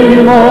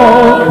Him,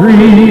 all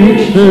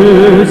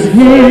creatures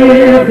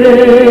here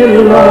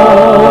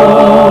below.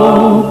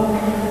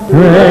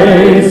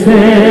 Praise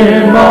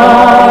Him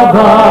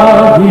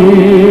above,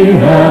 ye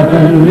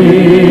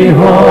heavenly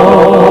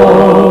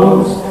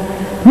hosts.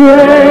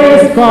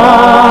 Praise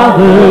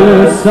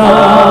Father,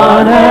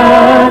 Son,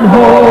 and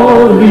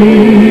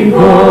Holy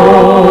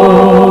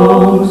Ghost.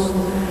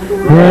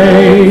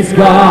 Praise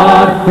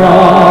God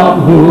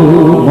from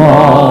whom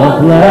all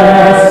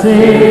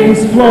blessings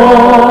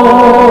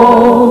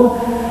flow.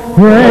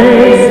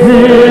 Praise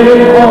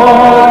Him,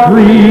 all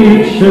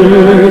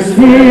creatures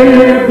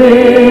here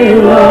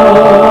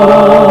below.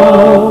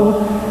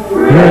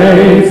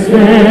 Praise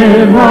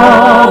Him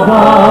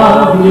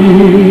above,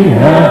 ye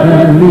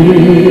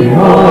heavenly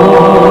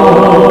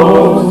hosts.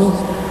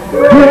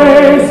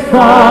 Praise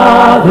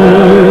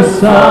Father,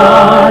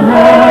 Son,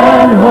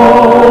 and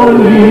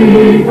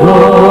Holy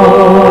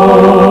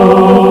Ghost.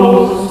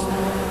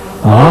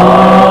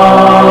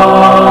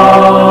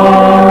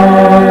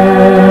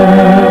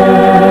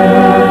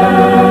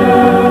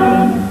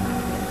 Amen.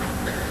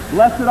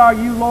 Blessed are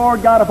you,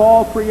 Lord God of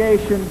all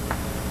creation.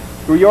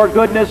 Through your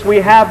goodness we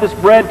have this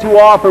bread to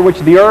offer which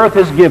the earth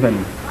has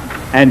given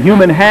and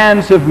human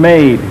hands have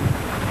made.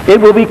 It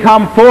will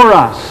become for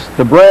us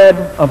the bread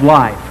of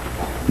life.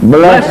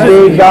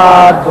 Blessed be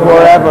God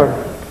forever.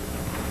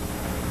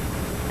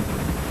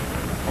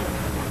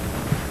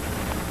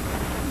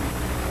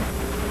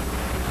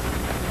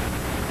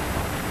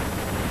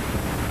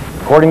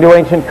 According to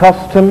ancient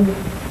custom,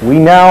 we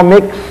now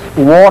mix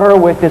water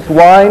with this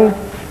wine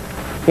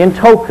in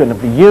token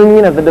of the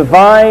union of the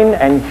divine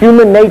and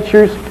human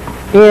natures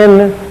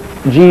in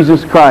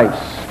Jesus Christ.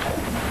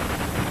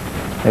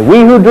 May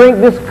we who drink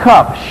this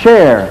cup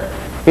share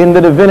in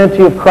the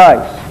divinity of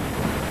Christ,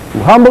 who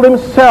humbled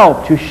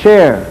himself to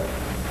share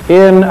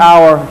in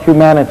our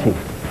humanity.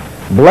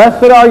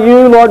 Blessed are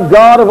you, Lord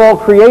God of all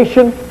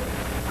creation.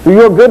 Through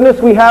your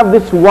goodness we have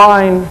this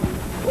wine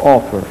to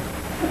offer.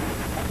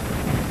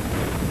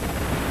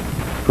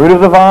 Fruit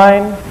of the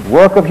vine,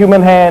 work of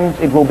human hands,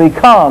 it will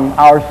become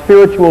our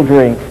spiritual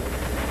drink.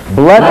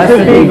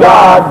 Blessed be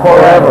God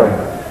forever.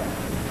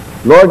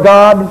 Lord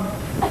God,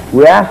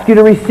 we ask you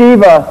to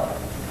receive us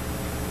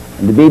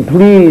and to be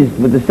pleased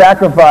with the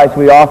sacrifice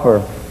we offer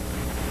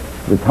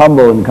with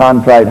humble and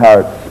contrite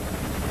hearts.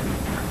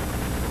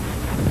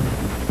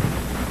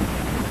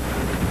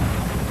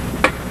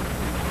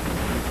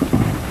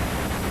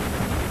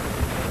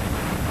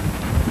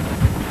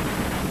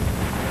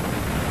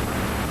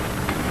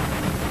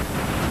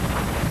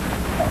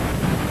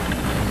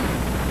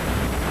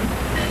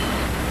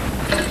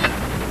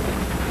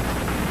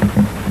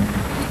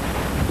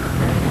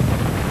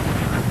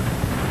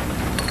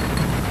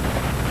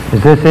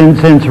 As this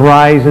incense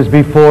rises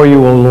before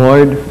you, O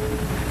Lord,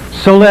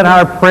 so let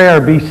our prayer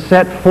be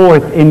set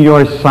forth in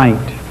your sight.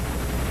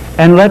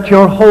 And let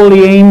your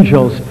holy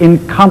angels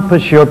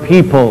encompass your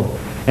people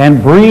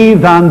and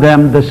breathe on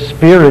them the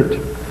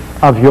spirit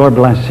of your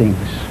blessings.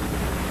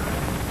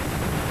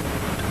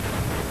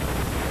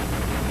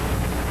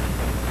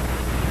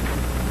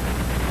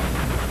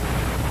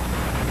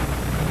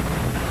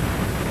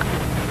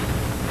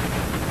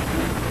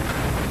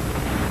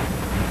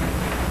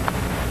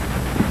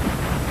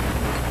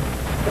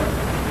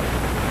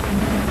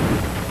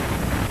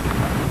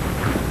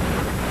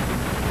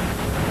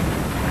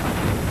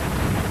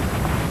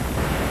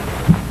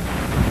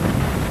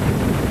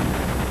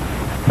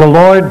 The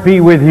Lord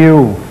be with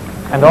you.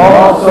 And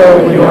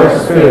also with your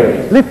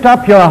spirit. Lift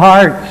up your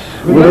hearts.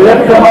 We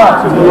lift them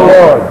up to the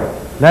Lord.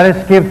 Let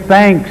us give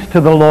thanks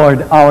to the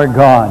Lord our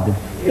God.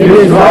 It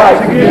is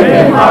right to give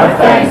him our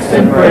thanks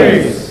and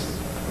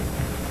praise.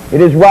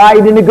 It is right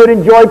and a good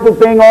and joyful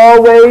thing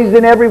always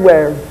and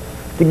everywhere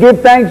to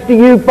give thanks to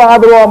you,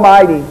 Father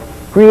Almighty,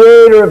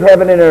 Creator of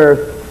heaven and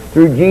earth,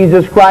 through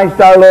Jesus Christ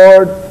our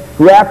Lord,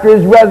 who after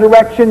his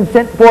resurrection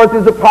sent forth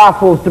his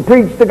apostles to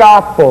preach the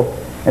gospel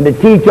and to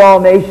teach all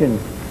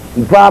nations.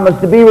 He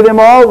promised to be with them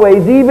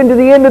always, even to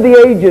the end of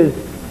the ages.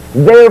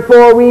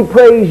 Therefore we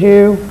praise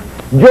you,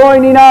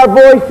 joining our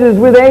voices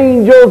with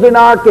angels and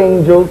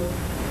archangels,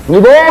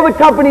 with all the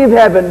company of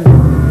heaven,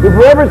 who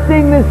forever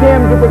sing this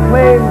hymn to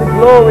proclaim the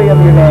glory of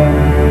your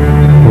name.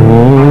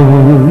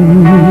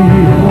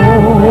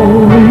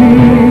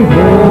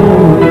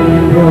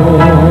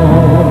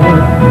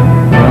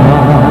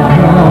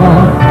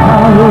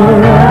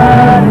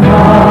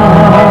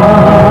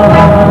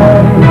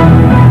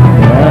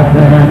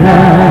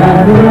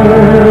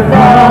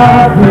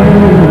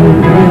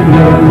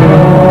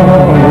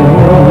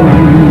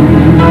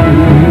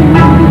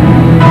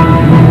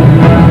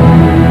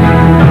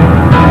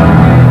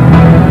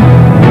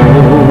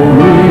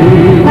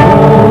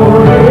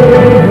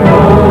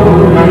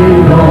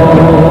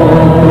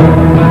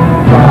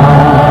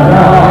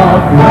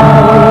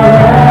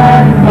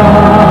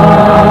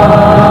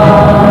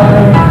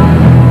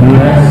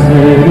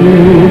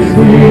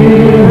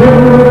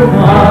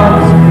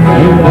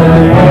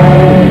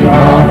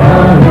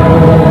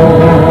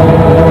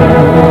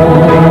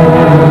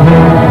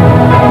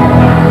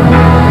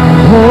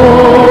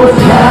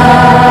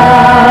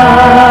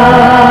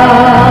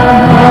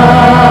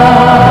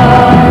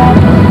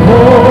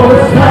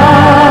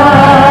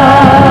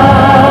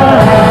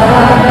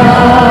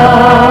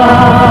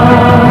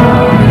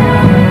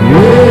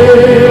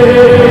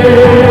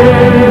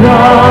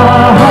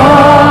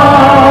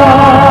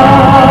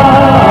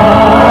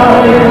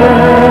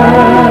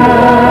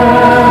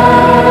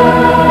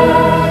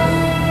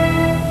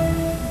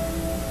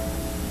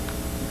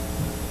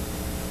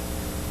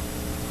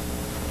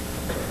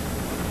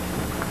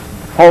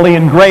 Holy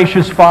and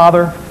gracious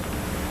Father,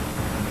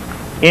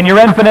 in your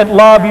infinite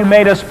love you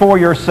made us for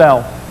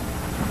yourself.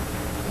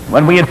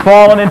 When we had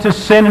fallen into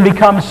sin and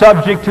become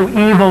subject to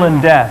evil and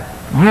death,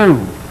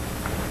 you,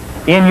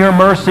 in your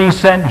mercy,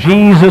 sent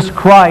Jesus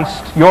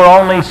Christ, your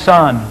only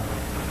Son,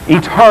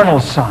 eternal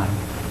Son,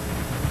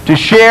 to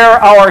share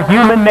our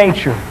human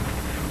nature,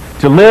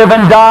 to live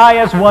and die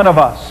as one of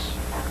us,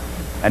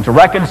 and to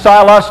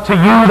reconcile us to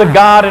you, the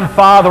God and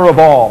Father of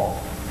all.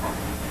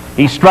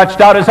 He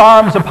stretched out his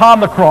arms upon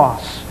the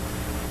cross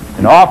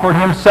and offered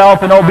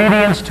himself in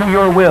obedience to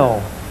your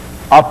will,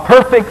 a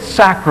perfect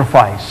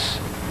sacrifice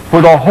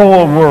for the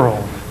whole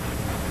world.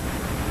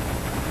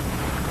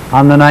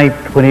 On the night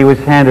when he was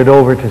handed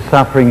over to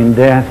suffering and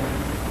death,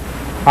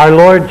 our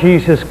Lord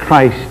Jesus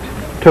Christ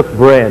took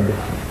bread.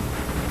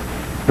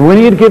 And when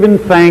he had given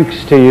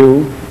thanks to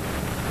you,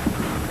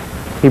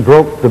 he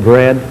broke the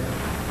bread.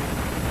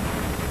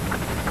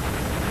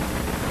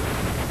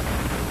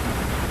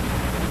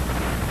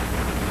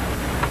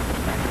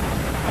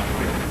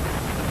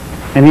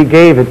 And he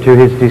gave it to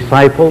his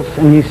disciples,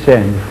 and he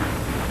said,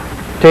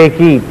 "Take,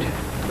 eat.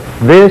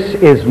 This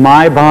is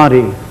my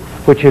body,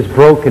 which is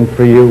broken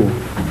for you.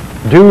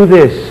 Do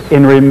this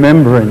in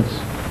remembrance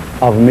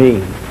of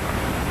me."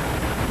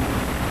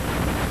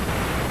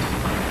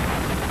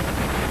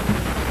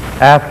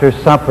 After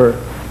supper,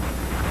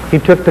 he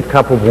took the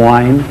cup of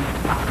wine.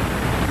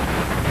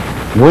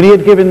 When he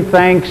had given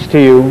thanks to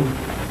you,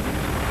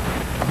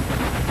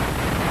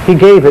 he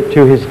gave it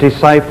to his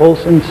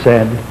disciples and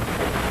said,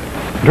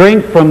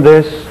 "Drink from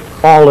this,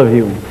 all of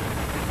you.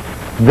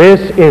 This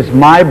is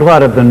my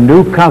blood of the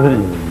new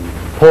covenant,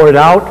 poured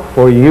out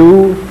for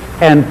you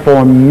and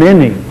for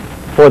many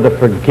for the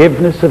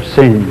forgiveness of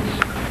sins.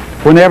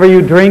 Whenever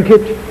you drink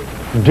it,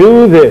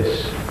 do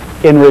this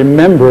in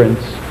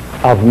remembrance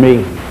of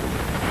me.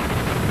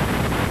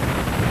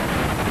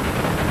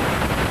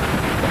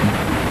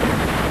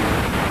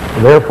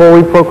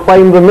 Therefore we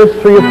proclaim the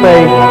mystery of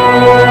faith.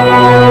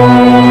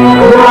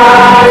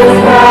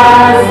 Christ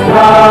has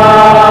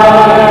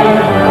died,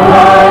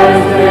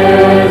 Christ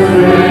is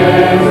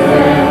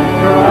risen,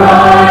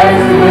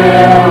 Christ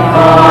will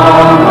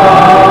come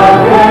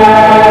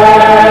again.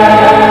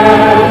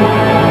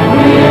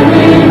 We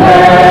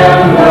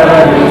remember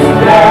his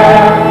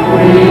death,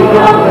 we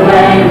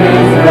proclaim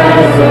his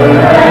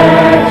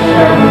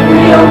resurrection,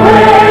 we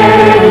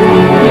await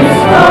his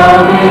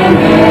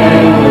coming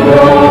in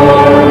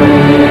glory.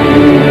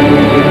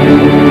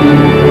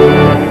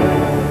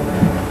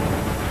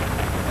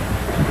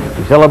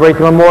 Celebrate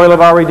the memorial of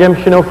our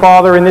redemption, O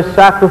Father, in this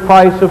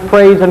sacrifice of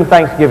praise and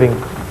thanksgiving.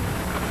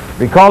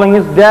 Recalling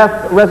his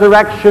death,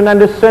 resurrection, and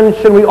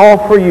ascension, we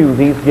offer you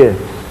these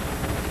gifts.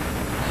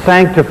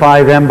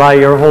 Sanctify them by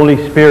your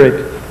Holy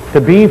Spirit to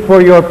be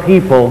for your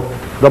people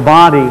the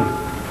body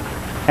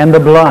and the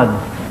blood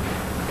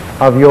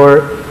of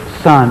your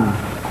Son,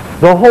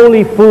 the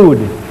holy food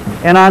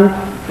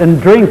and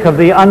drink of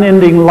the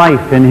unending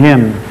life in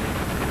him.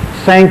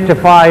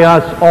 Sanctify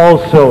us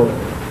also,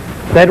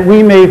 that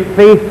we may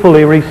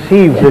faithfully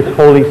receive this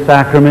holy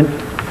sacrament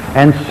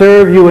and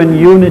serve you in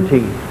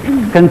unity,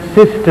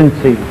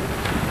 consistency,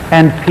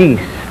 and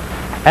peace.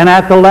 And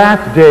at the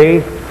last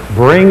day,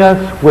 bring us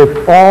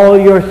with all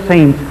your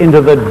saints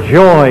into the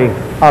joy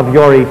of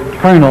your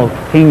eternal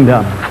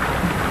kingdom.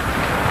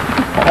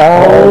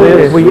 All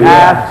this we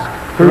ask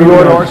through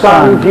your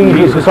Son,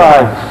 Jesus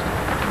Christ,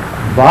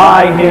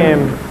 by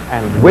him,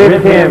 and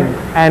with him,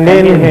 and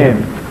in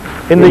him,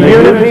 in the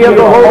unity of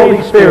the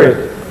Holy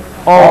Spirit.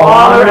 All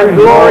honor and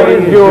glory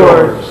is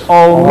yours,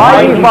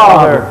 Almighty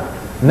Father,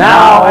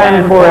 now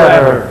and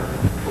forever.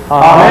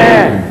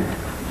 Amen.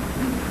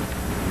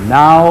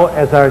 Now,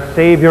 as our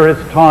Savior has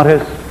taught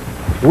us,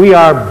 we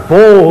are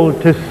bold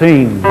to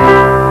sing. Our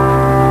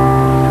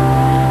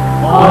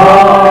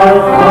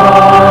Father,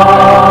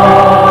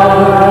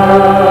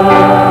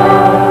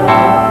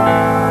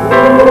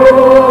 who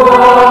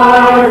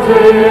art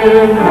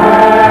in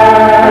heaven,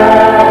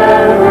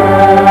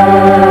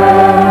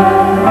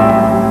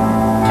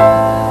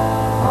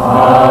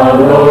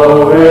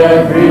 hallowed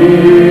be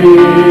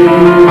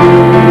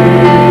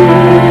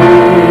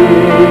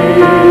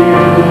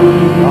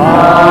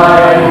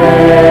thy name.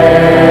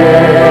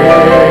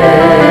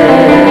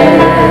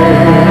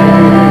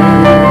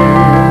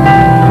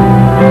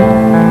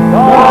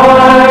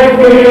 Thy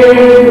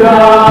kingdom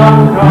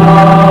come,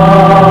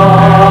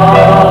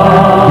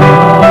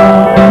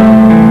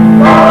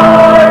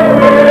 thy will be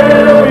done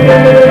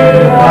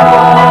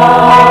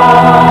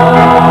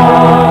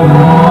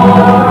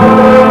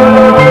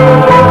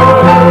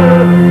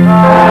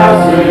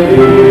as it is in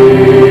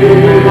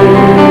heaven.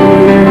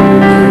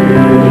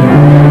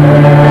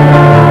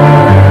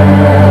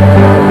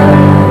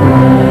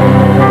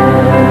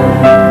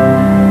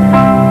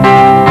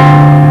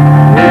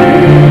 This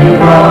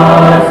day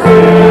our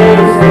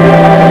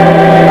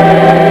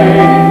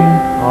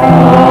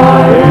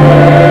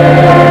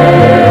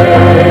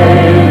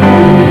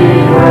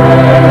daily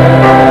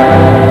bread,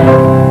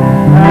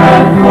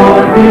 and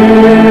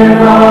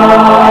forgive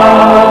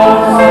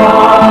us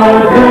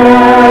our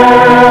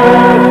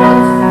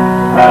debts,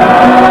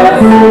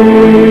 as we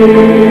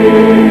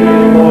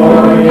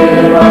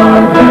forgive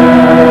our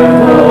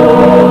debtors.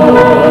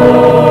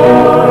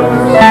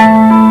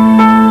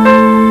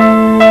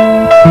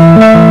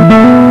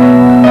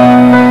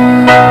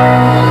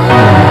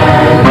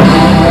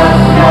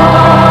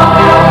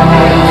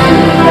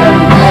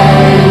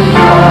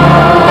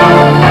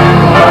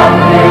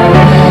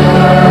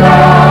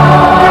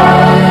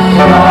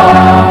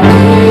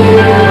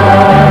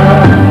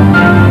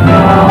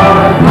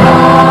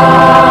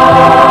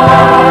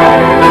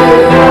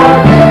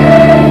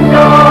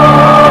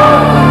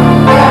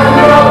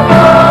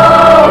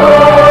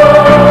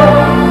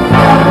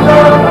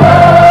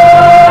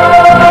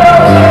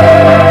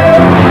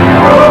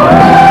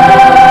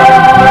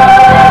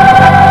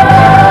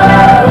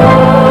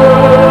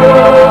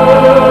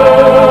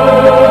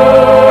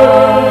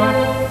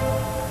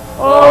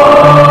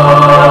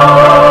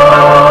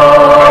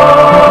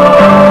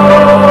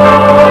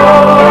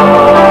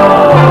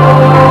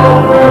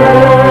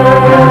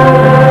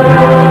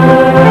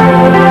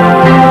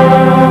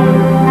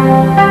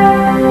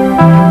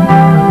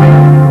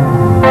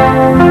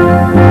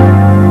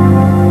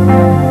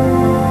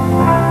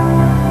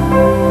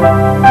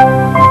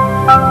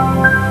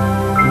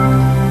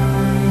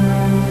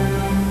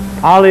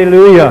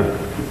 Hallelujah.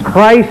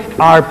 Christ,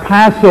 our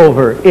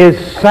Passover, is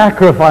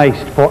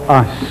sacrificed for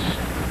us.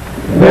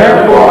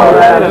 Therefore,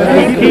 let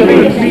us keep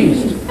the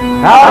feast.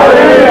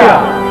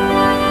 Hallelujah!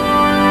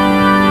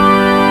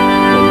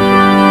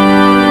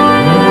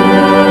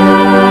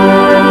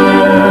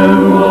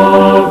 Lamb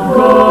of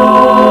God,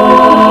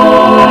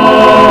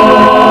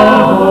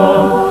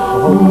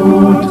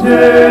 who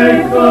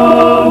take the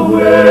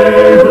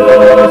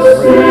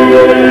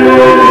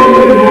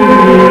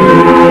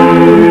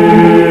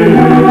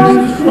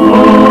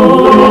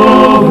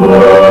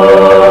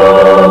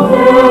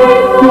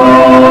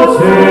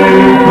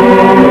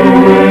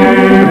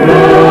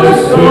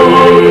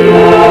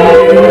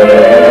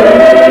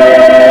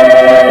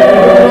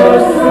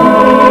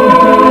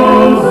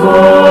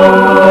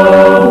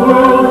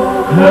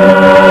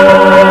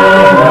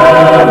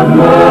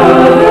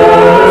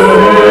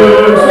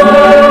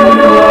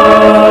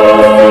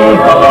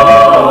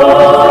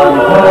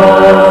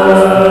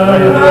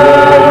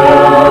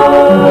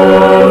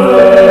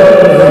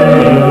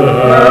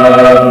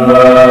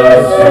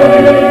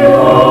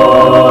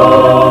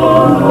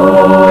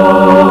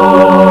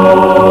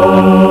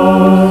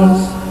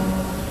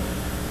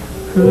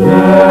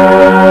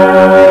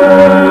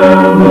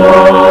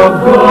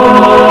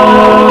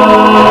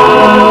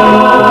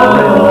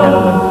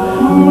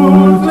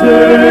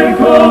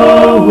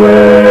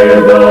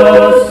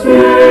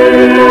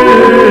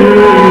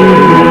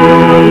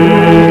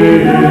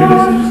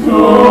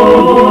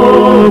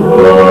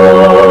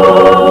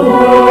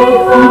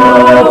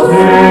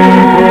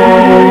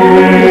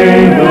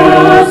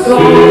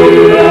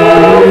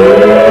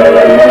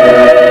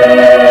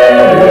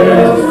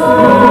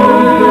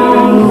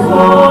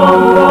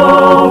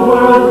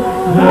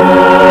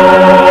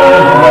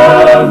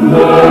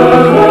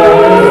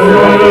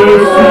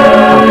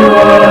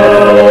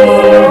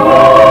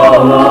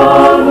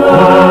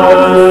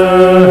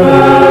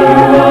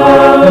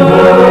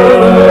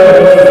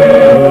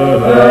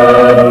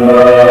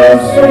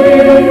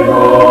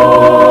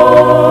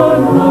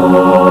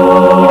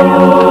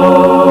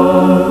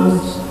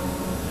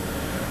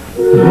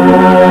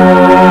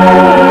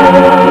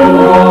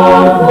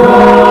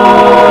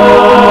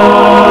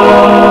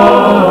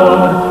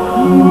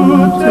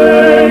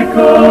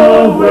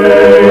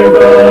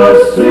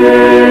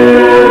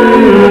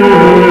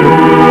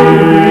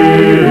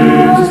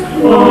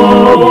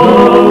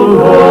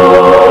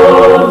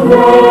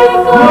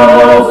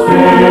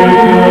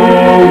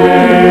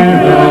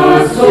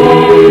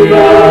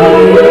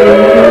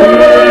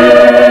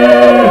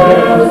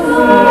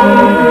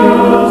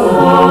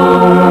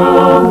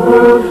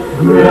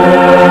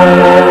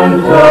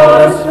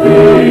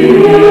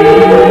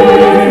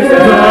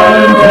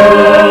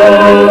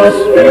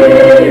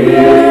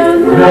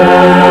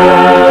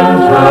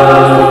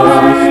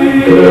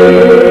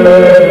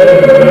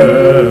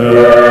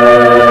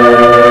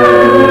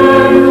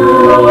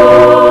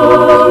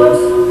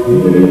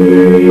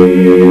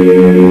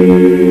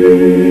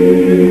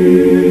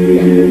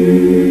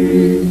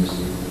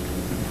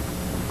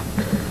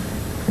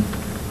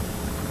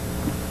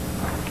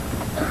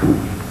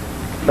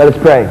Let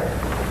us pray.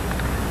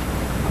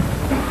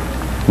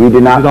 We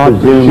do not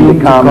presume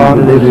to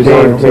come to this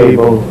day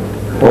table,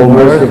 O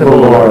merciful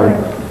Lord,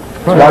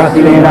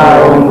 trusting in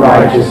our own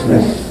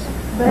righteousness,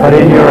 but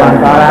in your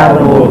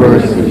unfathomable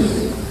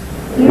mercies.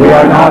 We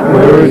are not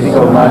worthy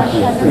so much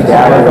as to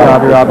gather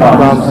up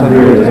crumbs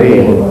under your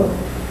table,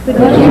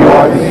 but you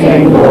are the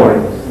same Lord,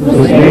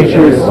 whose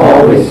nature is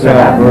always to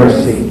have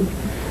mercy.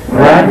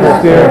 Grant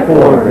us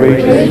therefore,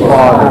 gracious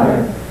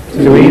Father,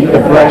 to eat the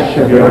flesh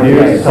of your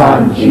dear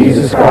Son,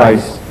 Jesus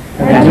Christ,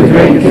 and to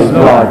drink his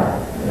blood,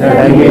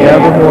 that he may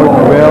evermore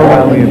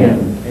dwell in him,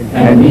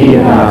 and he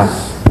in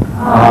us.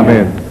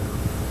 Amen.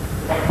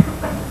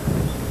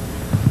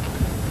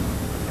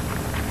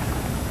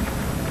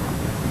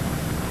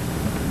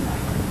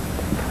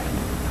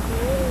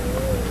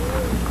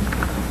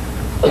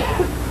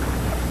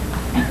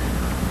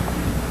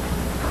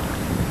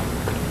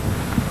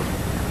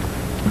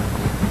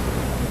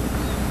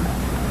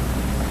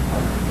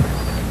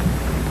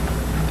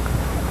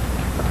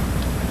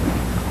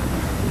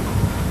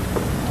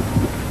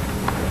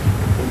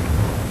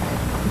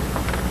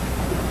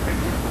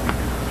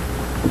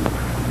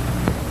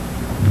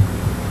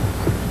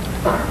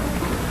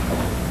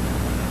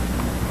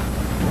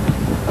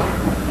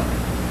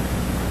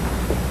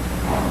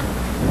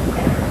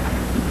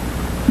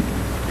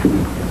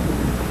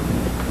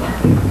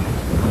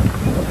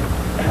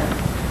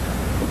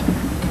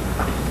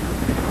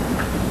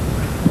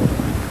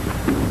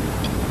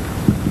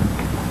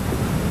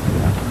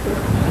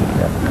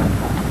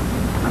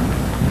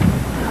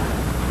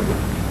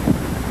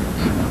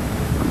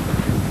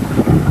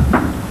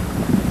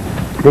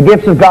 The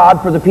gifts of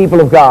God for the people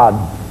of God.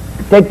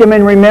 Take them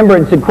in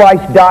remembrance that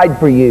Christ died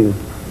for you,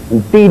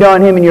 and feed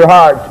on him in your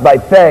hearts by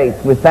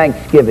faith with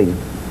thanksgiving.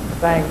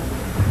 Thanks.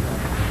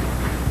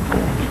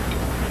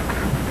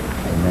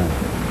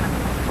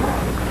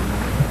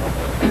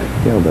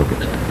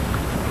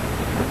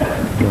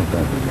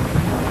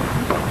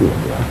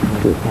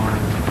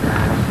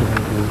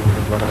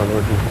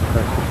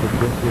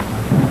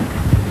 Amen.